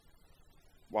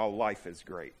while life is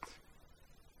great.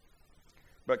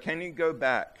 But can you go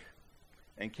back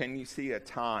and can you see a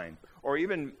time, or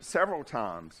even several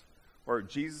times, where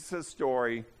Jesus'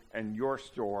 story and your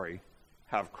story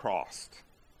have crossed?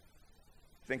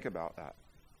 Think about that.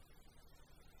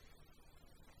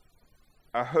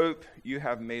 I hope you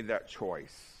have made that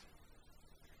choice.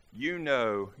 You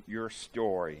know your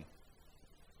story.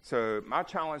 So my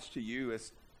challenge to you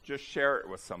is just share it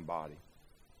with somebody.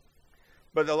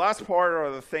 But the last part, or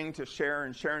the thing to share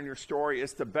and sharing your story,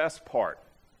 is the best part.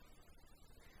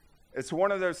 It's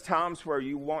one of those times where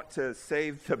you want to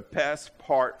save the best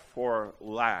part for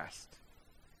last.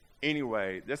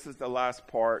 Anyway, this is the last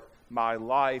part, my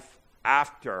life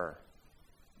after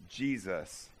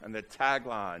Jesus. And the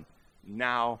tagline,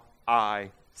 now I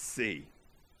see.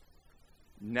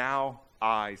 Now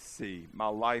I see. My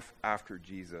life after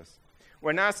Jesus.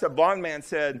 When asked, a blind man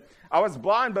said, I was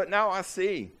blind, but now I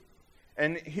see.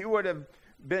 And he would have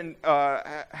been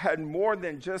had more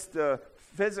than just the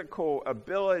physical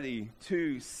ability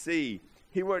to see.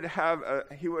 He would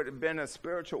have been a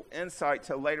spiritual insight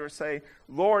to later say,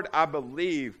 Lord, I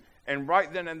believe. And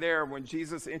right then and there, when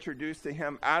Jesus introduced to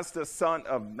him as the Son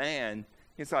of Man,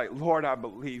 he's like, Lord, I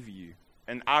believe you,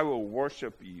 and I will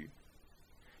worship you.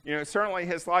 You know, certainly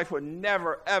his life would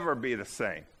never, ever be the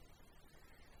same.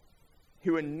 He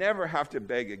would never have to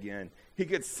beg again. He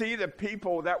could see the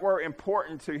people that were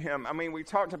important to him. I mean, we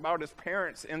talked about his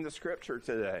parents in the scripture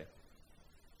today.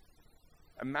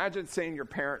 Imagine seeing your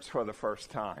parents for the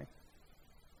first time.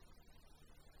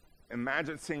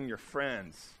 Imagine seeing your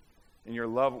friends and your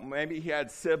loved. Maybe he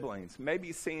had siblings.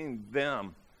 Maybe seeing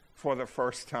them for the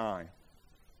first time.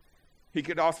 He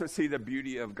could also see the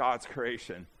beauty of God's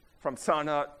creation, from sun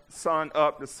up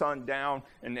to sun down,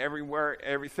 and everywhere,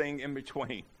 everything in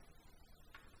between.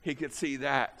 He could see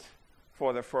that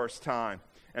for the first time.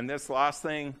 And this last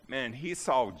thing, man, he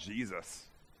saw Jesus,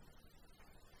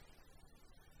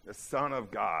 the Son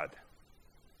of God,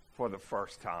 for the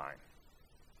first time,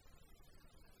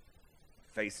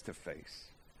 face to face.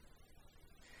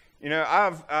 You know,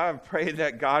 I've prayed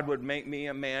that God would make me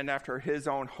a man after his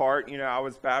own heart. You know, I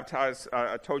was baptized,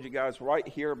 I told you guys, right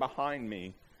here behind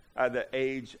me at the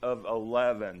age of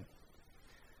 11.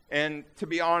 And to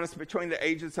be honest, between the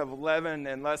ages of 11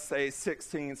 and let's say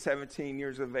 16, 17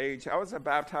 years of age, I was a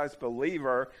baptized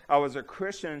believer. I was a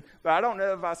Christian, but I don't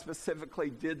know if I specifically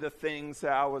did the things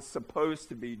that I was supposed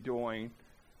to be doing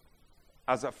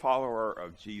as a follower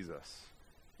of Jesus.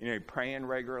 You know, praying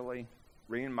regularly,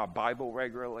 reading my Bible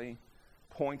regularly,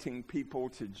 pointing people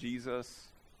to Jesus,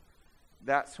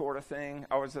 that sort of thing.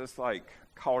 I was just like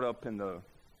caught up in the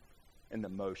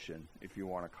motion, if you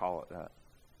want to call it that.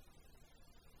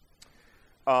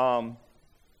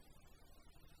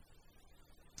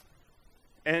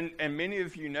 And many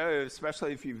of you know,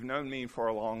 especially if you've known me for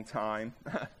a long time,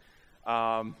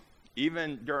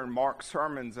 even during Mark's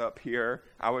sermons up here,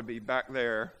 I would be back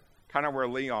there, kind of where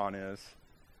Leon is,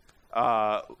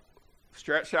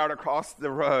 stretched out across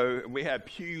the row. We had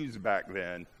pews back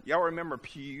then. Y'all remember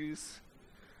pews?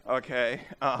 Okay.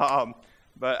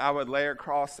 But I would lay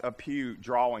across a pew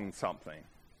drawing something.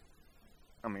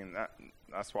 I mean,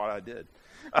 that's what I did.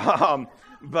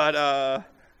 But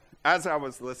as I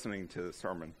was listening to the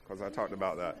sermon, because I talked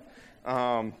about that,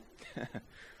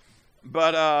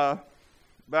 but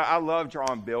I love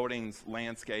drawing buildings,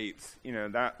 landscapes, you know,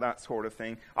 that sort of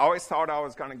thing. I always thought I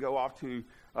was going to go off to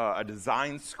a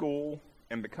design school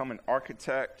and become an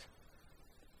architect.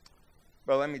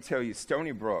 But let me tell you,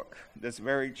 Stony Brook, this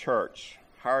very church,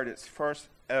 hired its first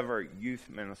ever youth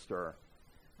minister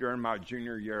during my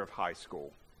junior year of high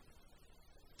school.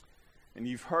 And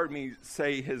you've heard me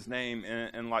say his name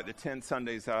in like the 10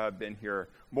 Sundays that I've been here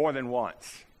more than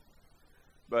once.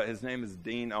 But his name is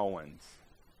Dean Owens.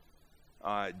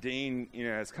 Dean, you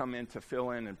know, has come in to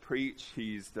fill in and preach.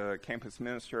 He's the campus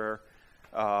minister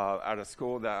at a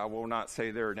school that I will not say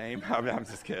their name. I'm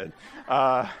just kidding.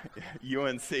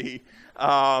 UNC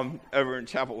over in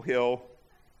Chapel Hill.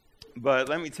 But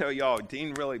let me tell y'all,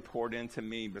 Dean really poured into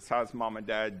me. Besides mom and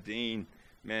dad, Dean,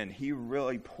 man, he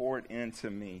really poured into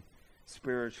me.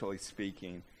 Spiritually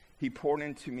speaking, he poured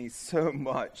into me so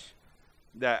much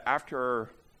that after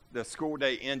the school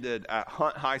day ended at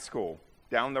Hunt High School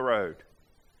down the road,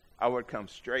 I would come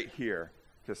straight here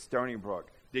to Stony Brook.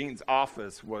 Dean's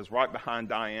office was right behind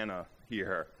Diana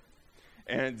here.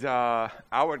 And I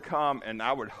would come and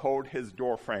I would hold his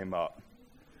door frame up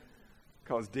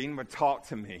because Dean would talk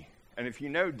to me. And if you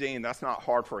know Dean, that's not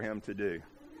hard for him to do.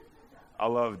 I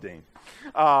love Dean.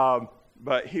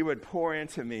 But he would pour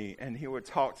into me, and he would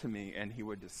talk to me, and he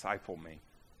would disciple me.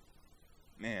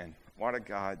 Man, what a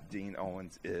God Dean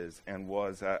Owens is and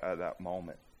was at that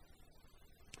moment.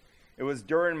 It was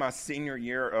during my senior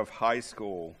year of high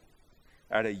school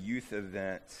at a youth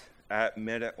event at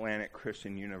Mid-Atlantic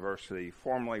Christian University,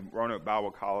 formerly Roanoke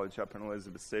Bible College up in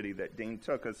Elizabeth City, that Dean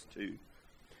took us to,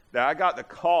 that I got the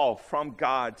call from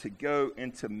God to go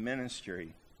into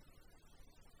ministry.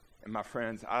 And my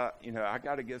friends, I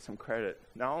got to give some credit,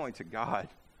 not only to God,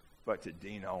 but to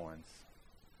Dean Owens.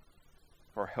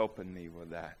 for helping me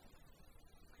with that.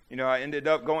 You know, I ended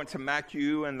up going to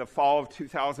MacU in the fall of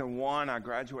 2001. I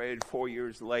graduated 4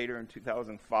 years later in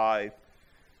 2005.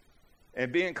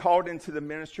 And being called into the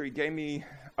ministry gave me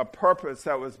a purpose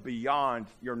that was beyond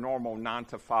your normal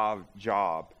 9-to-5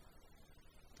 job.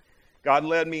 God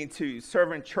led me to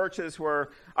serve in churches where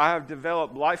I have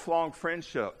developed lifelong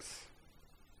friendships.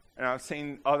 And I've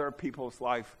seen other people's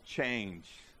life change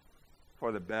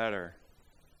for the better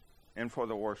and for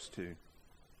the worse too.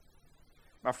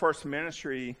 My first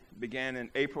ministry began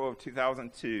in April of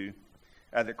 2002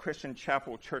 at the Christian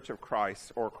Chapel Church of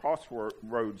Christ, or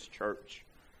Crossroads Church,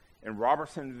 in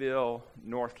Robertsonville,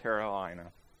 North Carolina.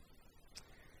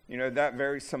 You know, that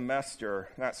very semester,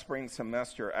 that spring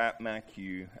semester at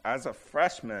MacU, as a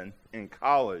freshman in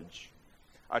college,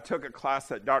 I took a class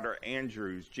that Dr.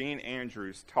 Andrews, Gene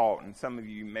Andrews, taught, and some of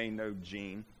you may know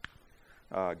Gene.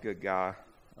 Good guy,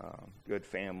 good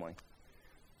family.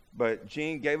 But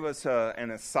Gene gave us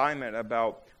an assignment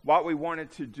about what we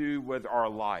wanted to do with our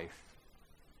life.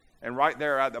 And right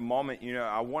there at the moment, you know,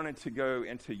 I wanted to go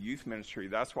into youth ministry.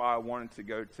 That's why I wanted to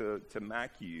go to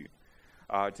MacU,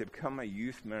 to become a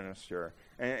youth minister.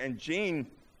 And Gene,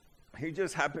 he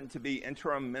just happened to be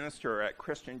interim minister at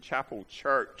Christian Chapel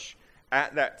Church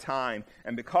at that time.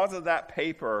 And because of that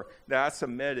paper that I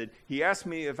submitted, he asked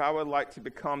me if I would like to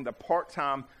become the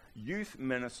part-time youth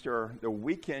minister, the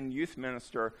weekend youth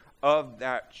minister of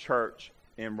that church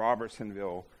in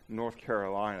Robertsonville, North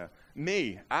Carolina.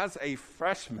 Me, as a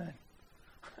freshman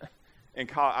in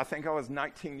college, I think I was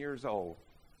 19 years old.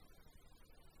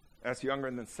 That's younger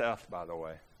than Seth, by the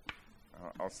way.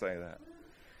 I'll say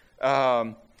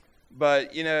that.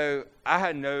 But, you know, I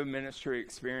had no ministry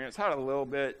experience. I had a little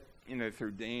bit, you know,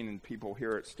 through Dean and people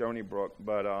here at Stony Brook.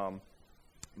 But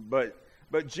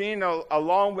Gene,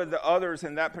 along with the others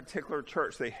in that particular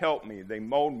church, they helped me, they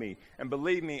molded me. And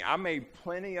believe me, I made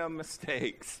plenty of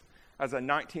mistakes as a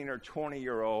 19 or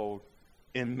 20-year-old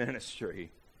in ministry.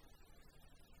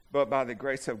 But by the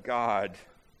grace of God,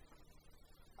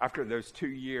 after those 2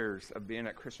 years of being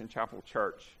at Christian Chapel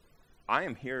Church, I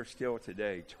am here still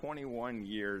today, 21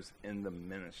 years in the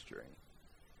ministry.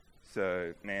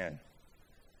 So, man,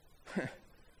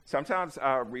 sometimes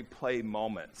I replay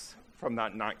moments from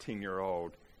that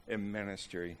 19-year-old in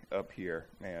ministry up here,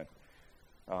 man.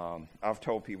 I've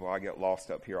told people I get lost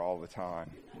up here all the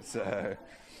time. So,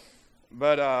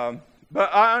 but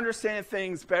I understand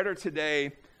things better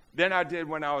today than I did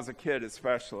when I was a kid,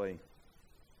 especially.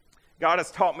 God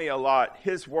has taught me a lot.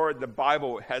 His word, the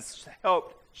Bible, has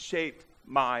helped shape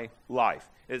my life.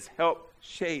 It's helped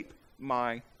shape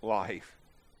my life.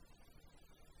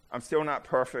 I'm still not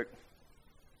perfect.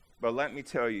 But let me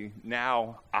tell you,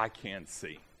 now I can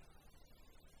see.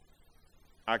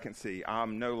 I can see.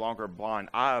 I'm no longer blind.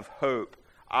 I have hope.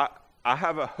 I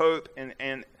have a hope in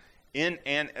an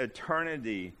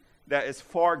eternity that is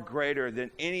far greater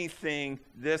than anything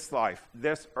this life,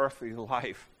 this earthly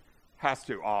life, has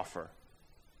to offer.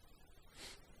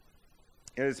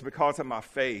 It is because of my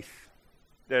faith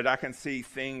that I can see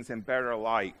things in better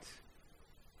light.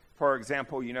 For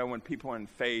example, you know, when people in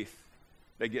faith,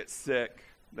 they get sick,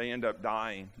 they end up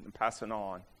dying and passing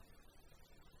on.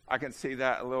 I can see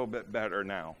that a little bit better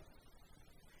now.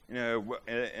 You know,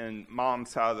 in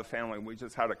Mom's side of the family, we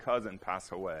just had a cousin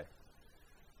pass away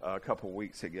a couple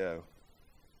weeks ago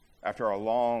after a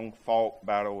long fought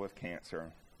battle with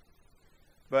cancer.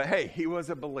 But hey, he was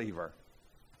a believer.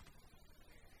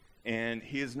 And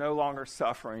he is no longer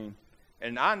suffering.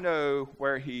 And I know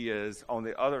where he is on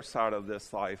the other side of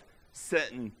this life,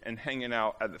 sitting and hanging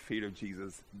out at the feet of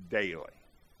Jesus daily.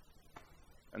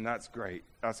 And that's great.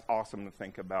 That's awesome to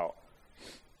think about.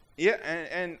 Yeah,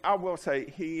 and I will say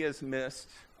he is missed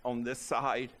on this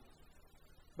side.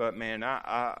 But man,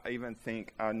 I even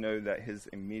think I know that his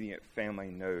immediate family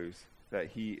knows that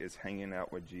he is hanging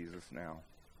out with Jesus now.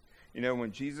 You know,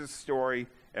 when Jesus' story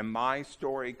and my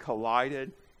story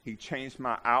collided, he changed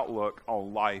my outlook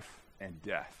on life and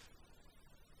death.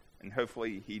 And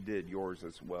hopefully he did yours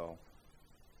as well.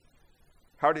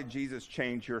 How did Jesus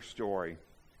change your story?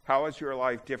 How is your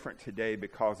life different today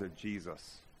because of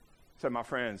Jesus? So my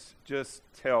friends, just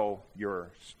tell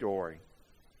your story.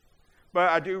 But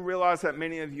I do realize that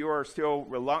many of you are still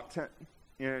reluctant,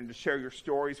 to share your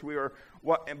stories.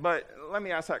 But let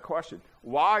me ask that question.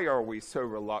 Why are we so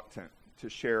reluctant to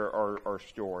share our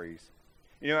stories?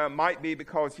 You know, it might be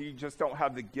because you just don't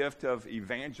have the gift of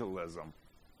evangelism.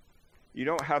 You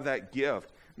don't have that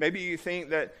gift. Maybe you think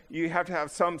that you have to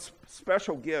have some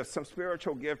special gift, some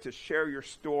spiritual gift to share your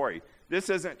story. This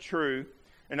isn't true,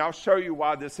 and I'll show you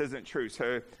why this isn't true.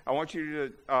 So I want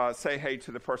you to say hey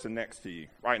to the person next to you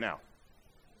right now.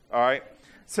 All right?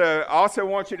 So I also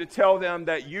want you to tell them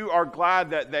that you are glad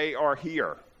that they are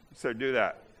here. So do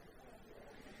that.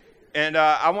 And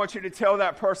I want you to tell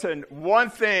that person one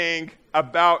thing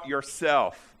about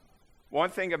yourself. One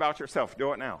thing about yourself.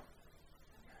 Do it now.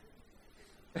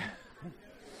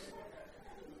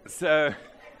 So,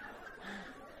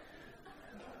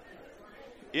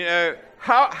 you know,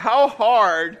 how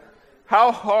hard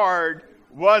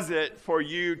was it for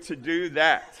you to do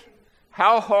that?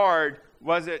 How hard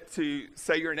was it to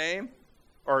say your name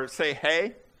or say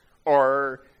hey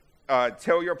or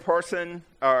tell your person,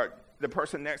 the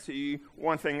person next to you,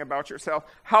 one thing about yourself?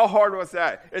 How hard was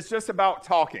that? It's just about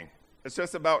talking. It's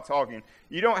just about talking.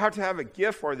 You don't have to have a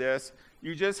gift for this.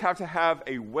 You just have to have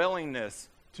a willingness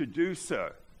to do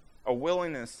so. A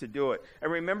willingness to do it.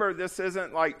 And remember, this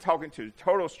isn't like talking to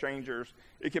total strangers.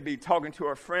 It could be talking to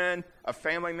a friend, a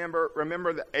family member.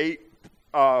 Remember the 8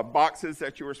 boxes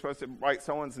that you were supposed to write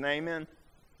someone's name in?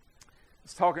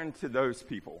 It's talking to those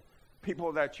people.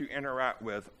 People that you interact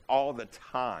with all the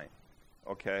time.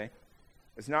 Okay?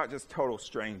 It's not just total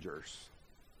strangers.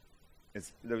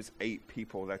 It's those 8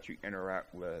 people that you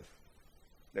interact with,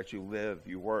 that you live,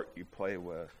 you work, you play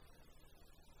with.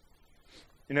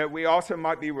 You know, we also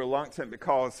might be reluctant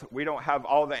because we don't have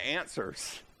all the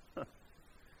answers.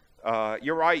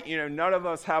 You're right, you know, none of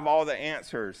us have all the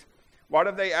answers. What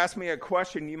if they ask me a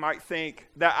question you might think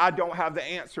that I don't have the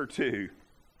answer to?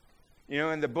 You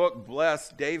know, in the book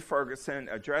Blessed, Dave Ferguson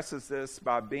addresses this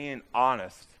by being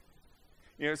honest.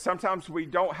 You know, sometimes we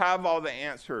don't have all the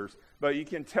answers, but you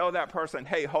can tell that person,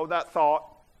 hey, hold that thought.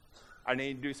 I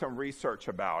need to do some research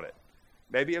about it.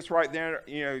 Maybe it's right there,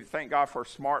 you know, thank God for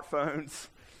smartphones.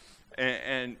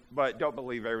 But don't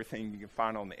believe everything you can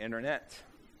find on the internet,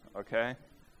 okay?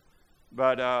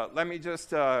 But let me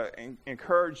just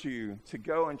encourage you to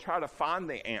go and try to find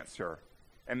the answer.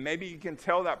 And maybe you can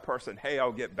tell that person, hey,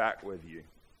 I'll get back with you.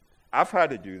 I've had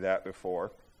to do that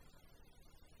before.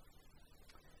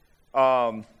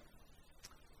 But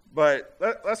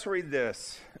let's read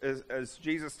this. As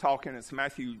Jesus talking, it's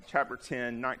Matthew chapter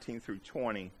 10, 19 through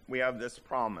 20. We have this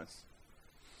promise.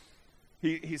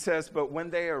 He says, but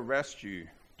when they arrest you,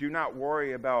 do not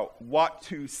worry about what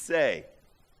to say.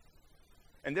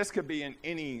 And this could be in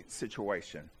any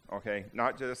situation, okay?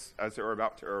 Not just as they're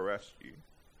about to arrest you.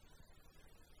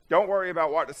 Don't worry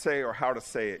about what to say or how to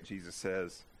say it, Jesus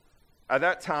says. At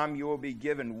that time you will be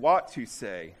given what to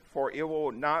say, for it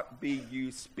will not be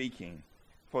you speaking,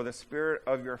 for the Spirit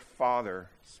of your Father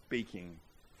speaking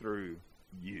through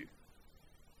you.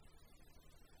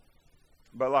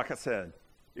 But like I said,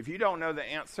 if you don't know the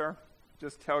answer,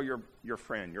 just tell your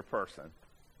friend, your person,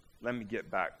 let me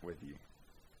get back with you.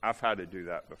 I've had to do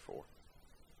that before.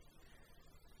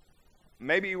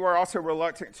 Maybe we're also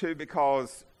reluctant too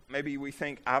because maybe we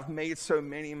think, I've made so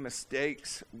many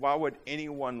mistakes. Why would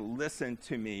anyone listen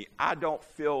to me? I don't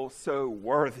feel so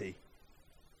worthy.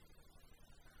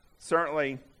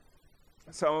 Certainly,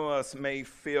 some of us may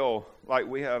feel like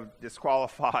we have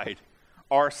disqualified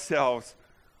ourselves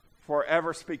for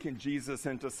ever speaking Jesus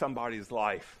into somebody's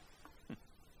life.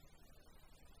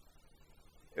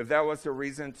 If that was the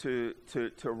reason to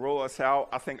rule us out,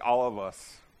 I think all of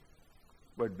us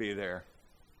would be there.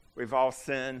 We've all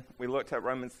sinned. We looked at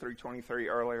Romans 3:23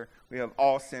 earlier. We have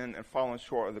all sinned and fallen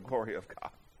short of the glory of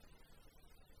God.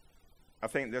 I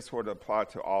think this would apply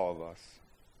to all of us.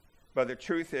 But the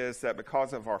truth is that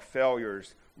because of our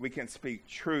failures, we can speak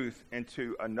truth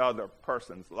into another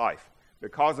person's life.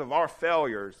 Because of our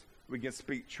failures, we can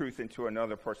speak truth into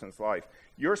another person's life.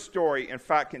 Your story, in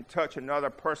fact, can touch another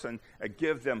person and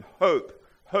give them hope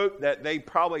that they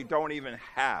probably don't even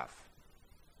have.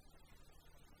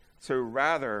 So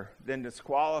rather than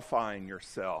disqualifying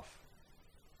yourself,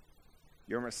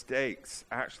 your mistakes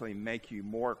actually make you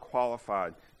more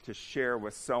qualified to share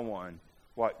with someone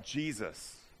what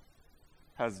Jesus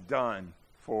has done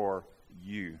for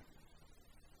you.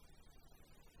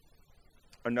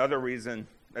 Another reason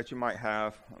that you might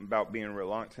have about being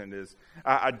reluctant is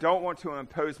I don't want to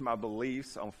impose my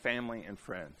beliefs on family and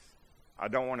friends. I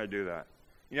don't want to do that.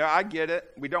 You know, I get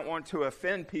it. We don't want to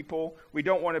offend people. We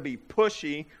don't want to be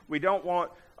pushy. We don't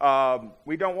want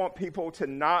people to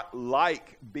not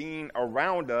like being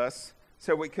around us.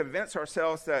 So we convince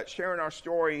ourselves that sharing our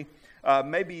story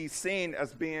may be seen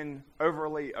as being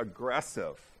overly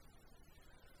aggressive.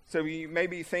 So you may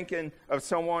be thinking of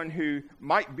someone who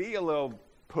might be a little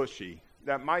pushy,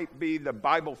 that might be the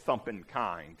Bible-thumping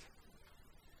kind.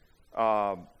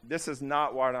 This is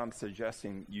not what I'm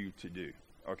suggesting you to do,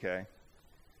 okay?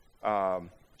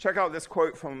 Check out this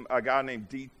quote from a guy named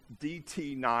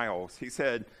D.T. Niles. He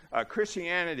said,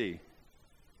 Christianity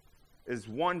is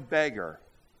one beggar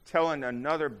telling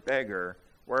another beggar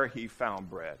where he found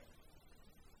bread.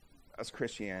 That's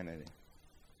Christianity.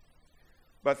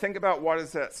 But think about what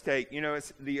is at stake. You know,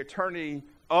 it's the eternity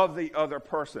of the other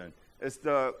person. It's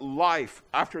the life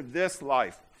after this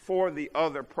life for the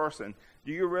other person.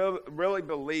 Do you really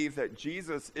believe that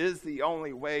Jesus is the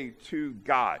only way to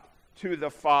God, to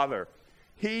the Father?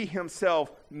 He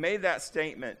himself made that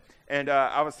statement. And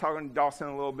I was talking to Dawson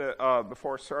a little bit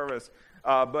before service.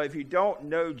 But if you don't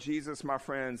know Jesus, my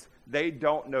friends, they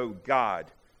don't know God.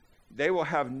 They will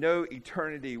have no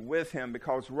eternity with him,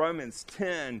 because Romans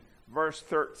 10, verse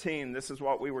 13, this is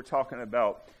what we were talking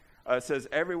about. It says,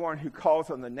 everyone who calls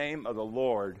on the name of the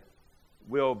Lord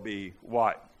will be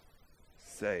what?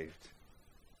 Saved.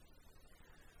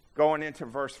 Going into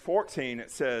verse 14,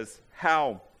 it says,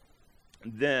 how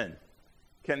then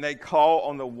can they call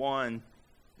on the one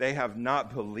they have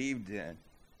not believed in?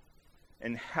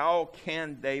 And how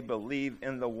can they believe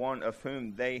in the one of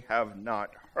whom they have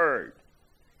not heard?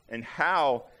 And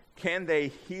how can they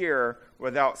hear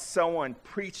without someone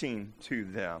preaching to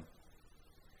them?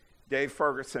 Dave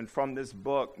Ferguson, from this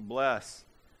book, Bless,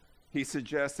 he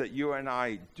suggests that you and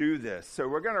I do this. So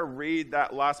we're going to read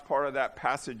that last part of that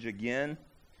passage again,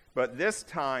 but this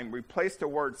time replace the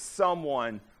word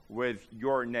someone with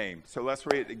your name. So let's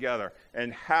read it together.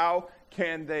 And how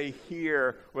can they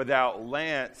hear without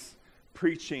Lance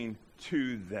preaching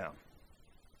to them?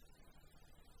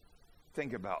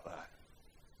 Think about that.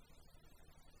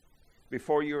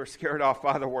 Before you are scared off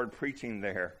by the word preaching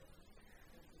there,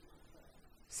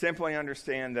 simply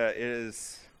understand that it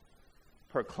is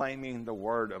proclaiming the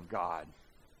word of God.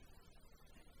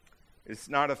 It's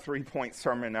not a 3-point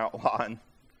sermon outline.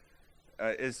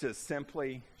 It's just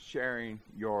simply sharing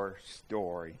your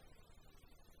story.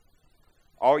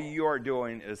 All you are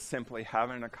doing is simply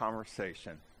having a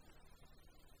conversation.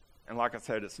 And like I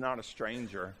said, it's not a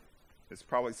stranger. It's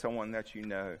probably someone that you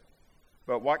know.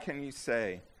 But what can you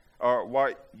say? Or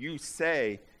what you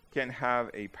say can have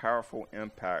a powerful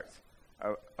impact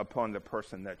upon the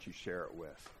person that you share it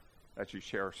with, that you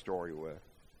share a story with.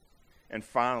 And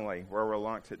finally, we're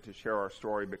reluctant to share our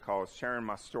story because sharing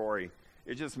my story,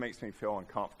 it just makes me feel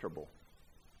uncomfortable.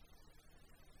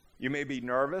 You may be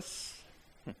nervous,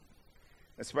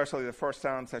 especially the first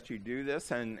times that you do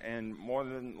this, and more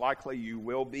than likely you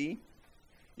will be.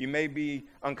 You may be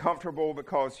uncomfortable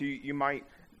because you might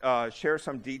share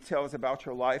some details about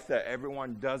your life that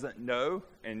everyone doesn't know,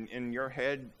 and in your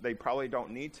head they probably don't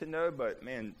need to know, but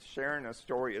man, sharing a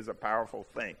story is a powerful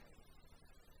thing.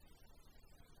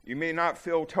 You may not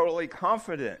feel totally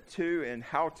confident, too, in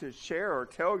how to share or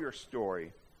tell your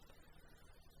story.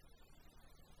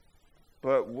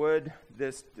 But would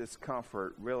this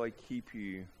discomfort really keep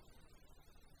you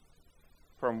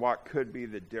from what could be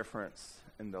the difference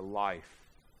in the life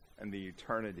and the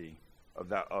eternity of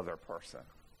that other person?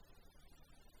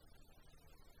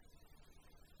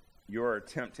 You're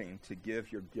attempting to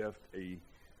give your gift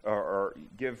or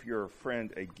give your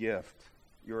friend a gift.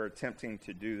 You're attempting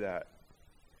to do that.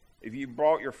 If you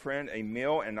brought your friend a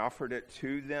meal and offered it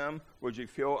to them, would you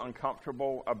feel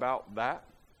uncomfortable about that?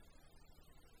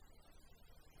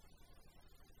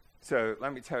 So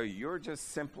let me tell you, you're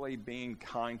just simply being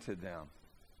kind to them.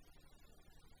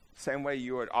 Same way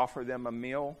you would offer them a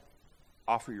meal,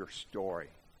 offer your story.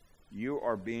 You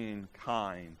are being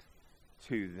kind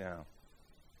to them.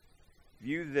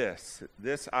 View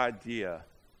this idea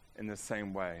in the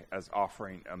same way as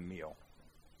offering a meal.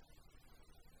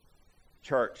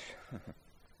 Church,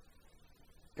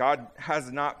 God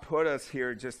has not put us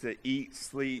here just to eat,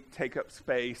 sleep, take up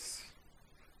space,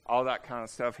 all that kind of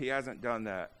stuff. He hasn't done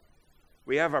that.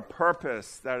 We have a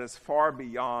purpose that is far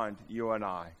beyond you and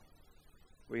I.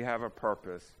 We have a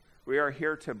purpose. We are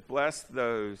here to bless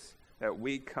those that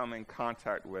we come in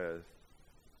contact with.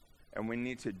 And we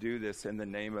need to do this in the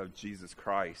name of Jesus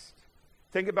Christ.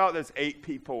 Think about those 8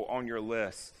 people on your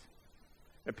list.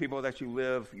 The people that you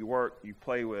live, you work, you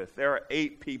play with. There are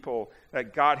 8 people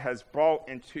that God has brought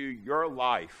into your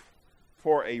life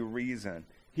for a reason.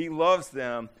 He loves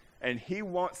them, and he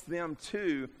wants them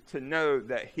too to know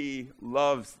that he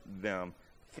loves them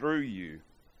through you.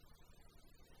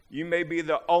 You may be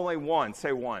the only one,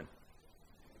 say one,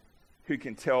 who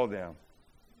can tell them.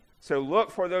 So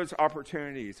look for those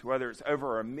opportunities, whether it's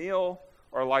over a meal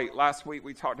or like last week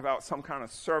we talked about some kind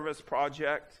of service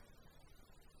project,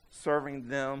 serving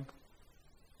them.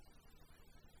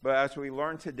 But as we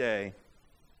learn today,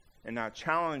 and I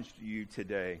challenged you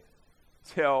today,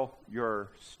 tell your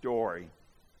story.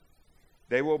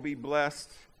 They will be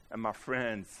blessed, and my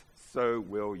friends, so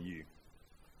will you.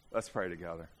 Let's pray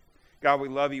together. God, we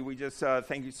love you. We just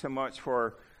thank you so much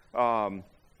for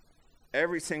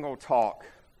every single talk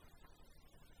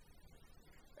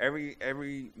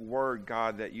every word,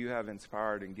 God, that you have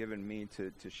inspired and given me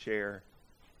to share.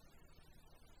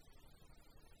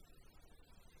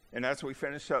 And as we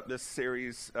finish up this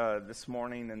series this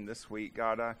morning and this week,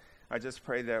 God, I just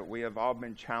pray that we have all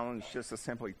been challenged just to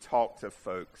simply talk to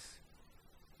folks.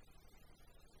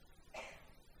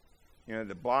 You know,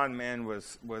 the blind man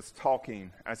was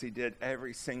talking, as he did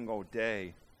every single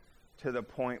day, to the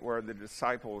point where the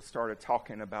disciples started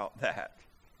talking about that.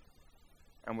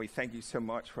 And we thank you so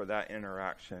much for that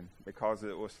interaction, because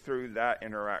it was through that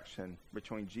interaction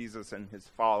between Jesus and his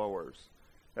followers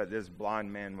that this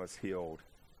blind man was healed.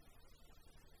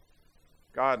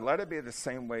 God, let it be the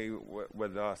same way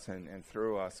with us and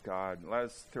through us, God. Let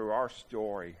us, through our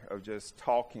story of just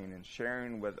talking and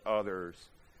sharing with others,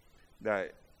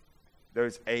 that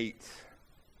those 8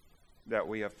 that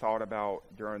we have thought about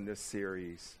during this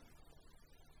series,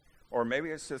 or maybe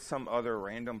it's just some other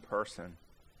random person,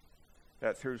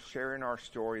 that through sharing our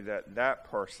story, that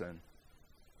person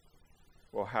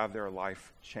will have their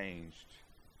life changed.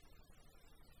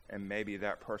 And maybe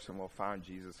that person will find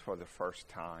Jesus for the first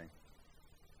time,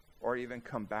 or even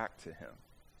come back to him.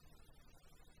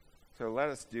 So let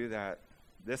us do that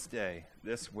this day,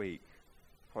 this week,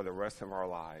 for the rest of our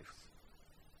lives.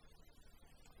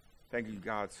 Thank you,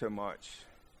 God, so much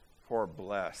for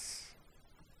bless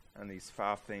and these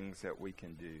 5 things that we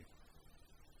can do.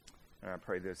 And I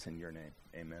pray this in your name.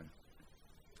 Amen.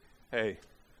 Hey,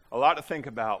 a lot to think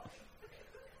about,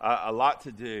 a lot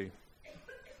to do.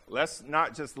 Let's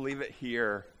not just leave it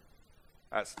here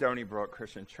at Stony Brook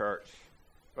Christian Church,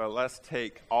 but let's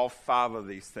take all 5 of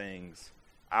these things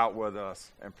out with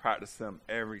us and practice them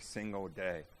every single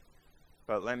day.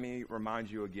 But let me remind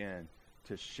you again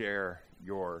to share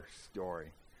your story.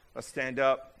 Let's stand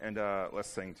up and let's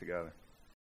sing together.